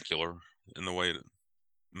kind of secular in the way it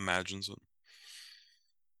imagines it.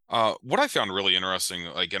 What I found really interesting,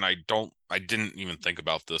 like, and I didn't even think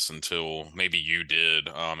about this until maybe you did,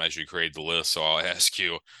 as you created the list. So I'll ask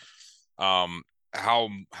you, um, how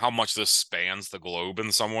much this spans the globe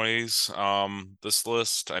in some ways. This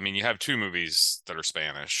list. I mean, you have two movies that are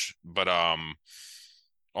Spanish, but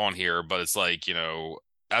on here, but it's like,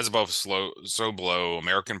 As Above, So Below,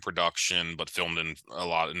 American production, but filmed in a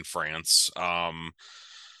lot in France.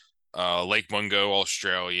 Lake Mungo,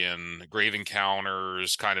 Australian. Grave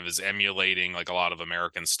Encounters kind of is emulating like a lot of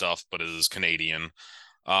American stuff, but is Canadian.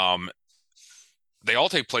 Um, they all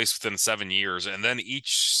take place within 7 years, and then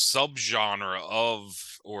each subgenre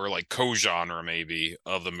of, or like co-genre maybe,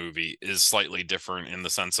 of the movie is slightly different in the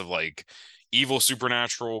sense of like evil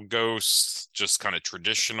supernatural ghosts, just kind of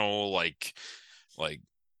traditional like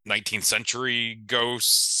 19th century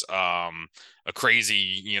ghosts, a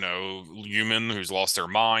crazy, human who's lost their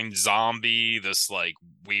mind, zombie, this like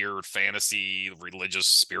weird fantasy, religious,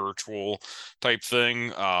 spiritual type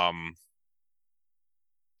thing.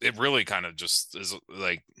 It really kind of just is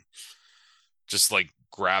like, just like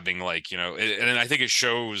grabbing, like, and I think it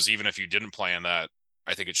shows, even if you didn't plan that,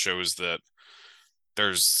 I think it shows that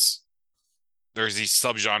there's there's these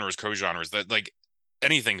subgenres, co-genres that like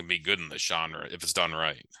anything can be good in this genre if it's done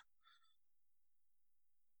right.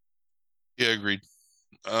 Yeah, agreed.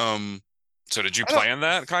 Um, So did you I don't. plan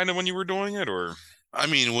that kind of when you were doing it, or? I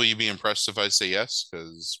mean, will you be impressed if I say yes?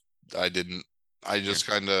 Because I didn't. I Yeah, just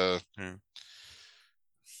kind of. yeah.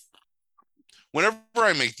 Whenever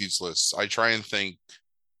I make these lists, I try and think,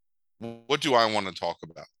 what do I want to talk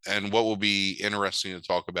about, and what will be interesting to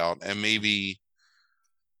talk about, and maybe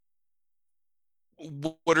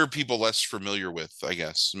what are people less familiar with, I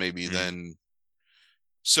guess, maybe Mm, than.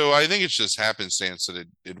 So I think it's just happenstance that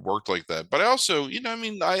it worked like that. But I also, I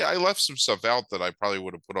mean, I left some stuff out that I probably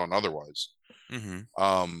would have put on otherwise. mm-hmm.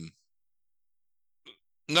 Um,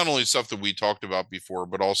 Not only stuff that we talked about before,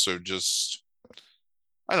 but also just,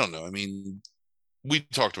 I don't know. I mean, we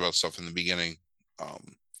talked about stuff in the beginning,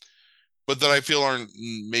 um, but that I feel aren't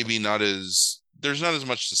maybe not as there's not as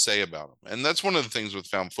much to say about them. And that's one of the things with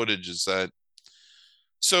found footage is that.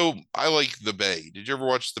 So I like The Bay. Did you ever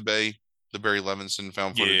watch The Bay, the Barry Levinson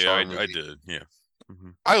found footage Yeah, horror I movie? did. Yeah.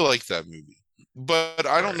 Hmm. I like that movie, but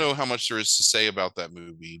I don't Right. know how much there is to say about that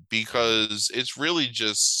movie because it's really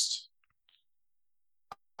just,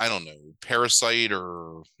 I don't know, Parasite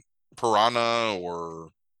or Piranha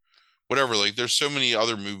or whatever. Like, there's so many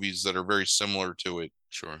other movies that are very similar to it,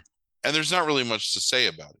 Sure. and there's not really much to say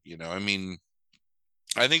about it. I mean,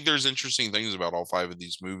 I think there's interesting things about all five of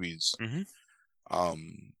these movies. Hmm.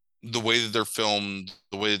 Um, the way that they're filmed,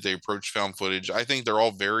 the way that they approach found footage, I think they're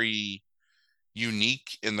all very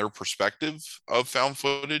unique in their perspective of found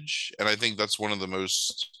footage. And I think that's one of the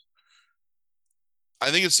most,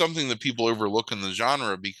 I think it's something that people overlook in the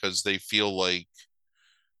genre because they feel like,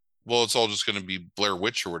 well, it's all just going to be Blair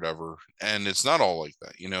Witch or whatever. And it's not all like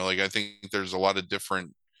that. Like, I think there's a lot of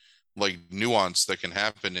different, like, nuance that can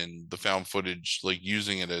happen in the found footage, like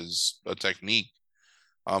using it as a technique,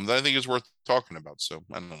 that I think is worth talking about. So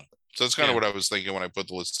I don't know. So that's kind of Yeah. what I was thinking when I put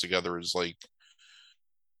the list together is like,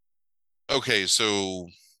 okay, so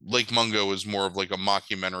Lake Mungo is more of like a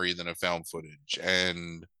mockumentary than a found footage.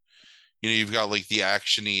 And you've got like the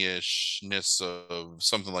actiony-ishness of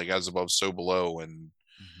something like As Above, So Below, and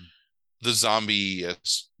Hmm. the zombie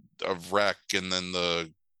of Wreck, and then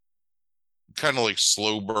the kind of like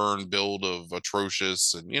slow burn build of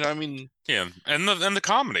atrocious, and I mean, Yeah, and the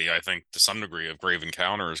comedy, I think, to some degree, of Grave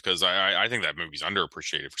Encounters, because I think that movie's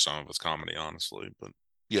underappreciated for some of its comedy, honestly. But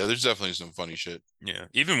yeah, there's definitely some funny shit. yeah,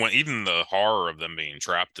 even the horror of them being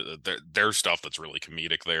trapped, there's stuff that's really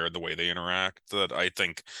comedic there, the way they interact. That I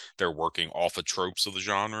think they're working off of tropes of the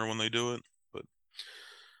genre when they do it. But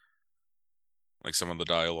like some of the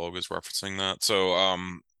dialogue is referencing that. So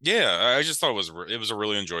yeah, I just thought it was a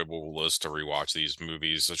really enjoyable list to rewatch these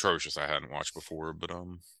movies. Atrocious I hadn't watched before,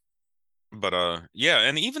 but yeah,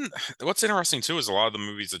 and even what's interesting too is a lot of the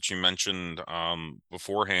movies that you mentioned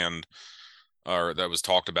beforehand, or that was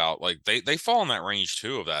talked about, like they fall in that range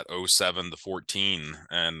too, of that '07 to 14.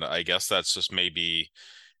 And I guess that's just maybe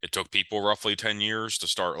it took people roughly 10 years to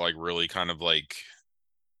start like really kind of like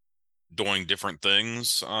doing different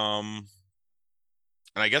things.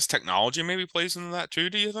 And I guess technology maybe plays into that too,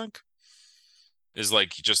 do you think? Is like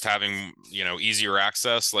just having, easier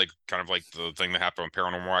access, like kind of like the thing that happened with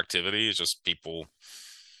Paranormal Activity, is just people,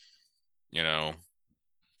 you know,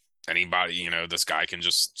 anybody, this guy can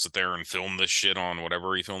just sit there and film this shit on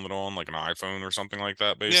whatever he filmed it on, like an iPhone or something like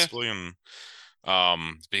that, Yeah, basically. And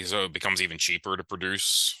because so it becomes even cheaper to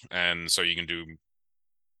produce, and so you can do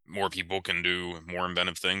more people can do more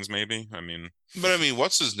inventive things, maybe. I mean, but I mean,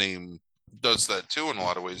 what's his name does that too in a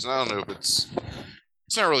lot of ways. And I don't know if it's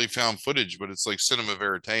not really found footage, but it's like cinema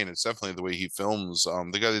verite, and it's definitely the way he films.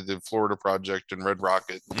 The guy that did Florida Project and Red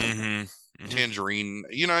Rocket, mm-hmm, mm-hmm. Tangerine,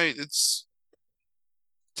 it's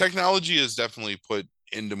technology has definitely put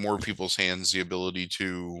into more people's hands the ability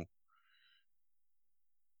to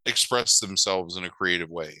express themselves in a creative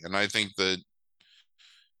way. And I think that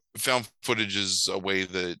found footage is a way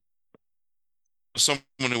that someone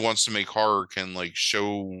who wants to make horror can like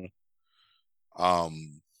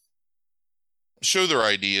um show their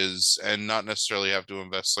ideas and not necessarily have to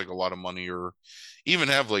invest like a lot of money or even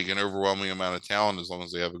have like an overwhelming amount of talent, as long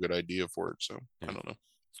as they have a good idea for it. So I Yeah. don't know.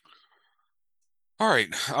 All right.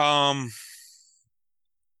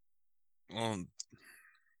 Well,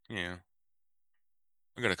 yeah.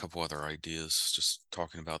 I got a couple other ideas just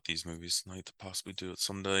talking about these movies tonight to possibly do it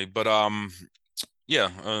someday. But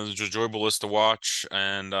yeah, it's an enjoyable list to watch,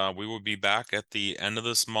 and we will be back at the end of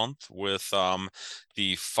this month with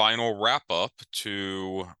the final wrap up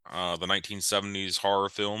to the 1970s horror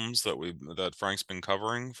films that Frank's been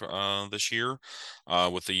covering for, this year,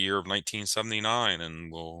 with the year of 1979,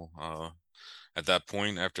 and we'll at that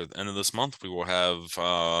point, after the end of this month, we will have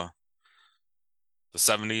the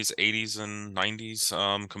 70s, 80s, and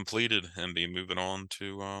 90s completed, and be moving on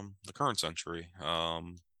to the current century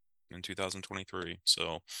in 2023.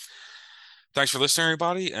 So thanks for listening,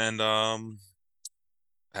 everybody, and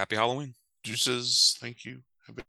happy Halloween. Juices, thank you.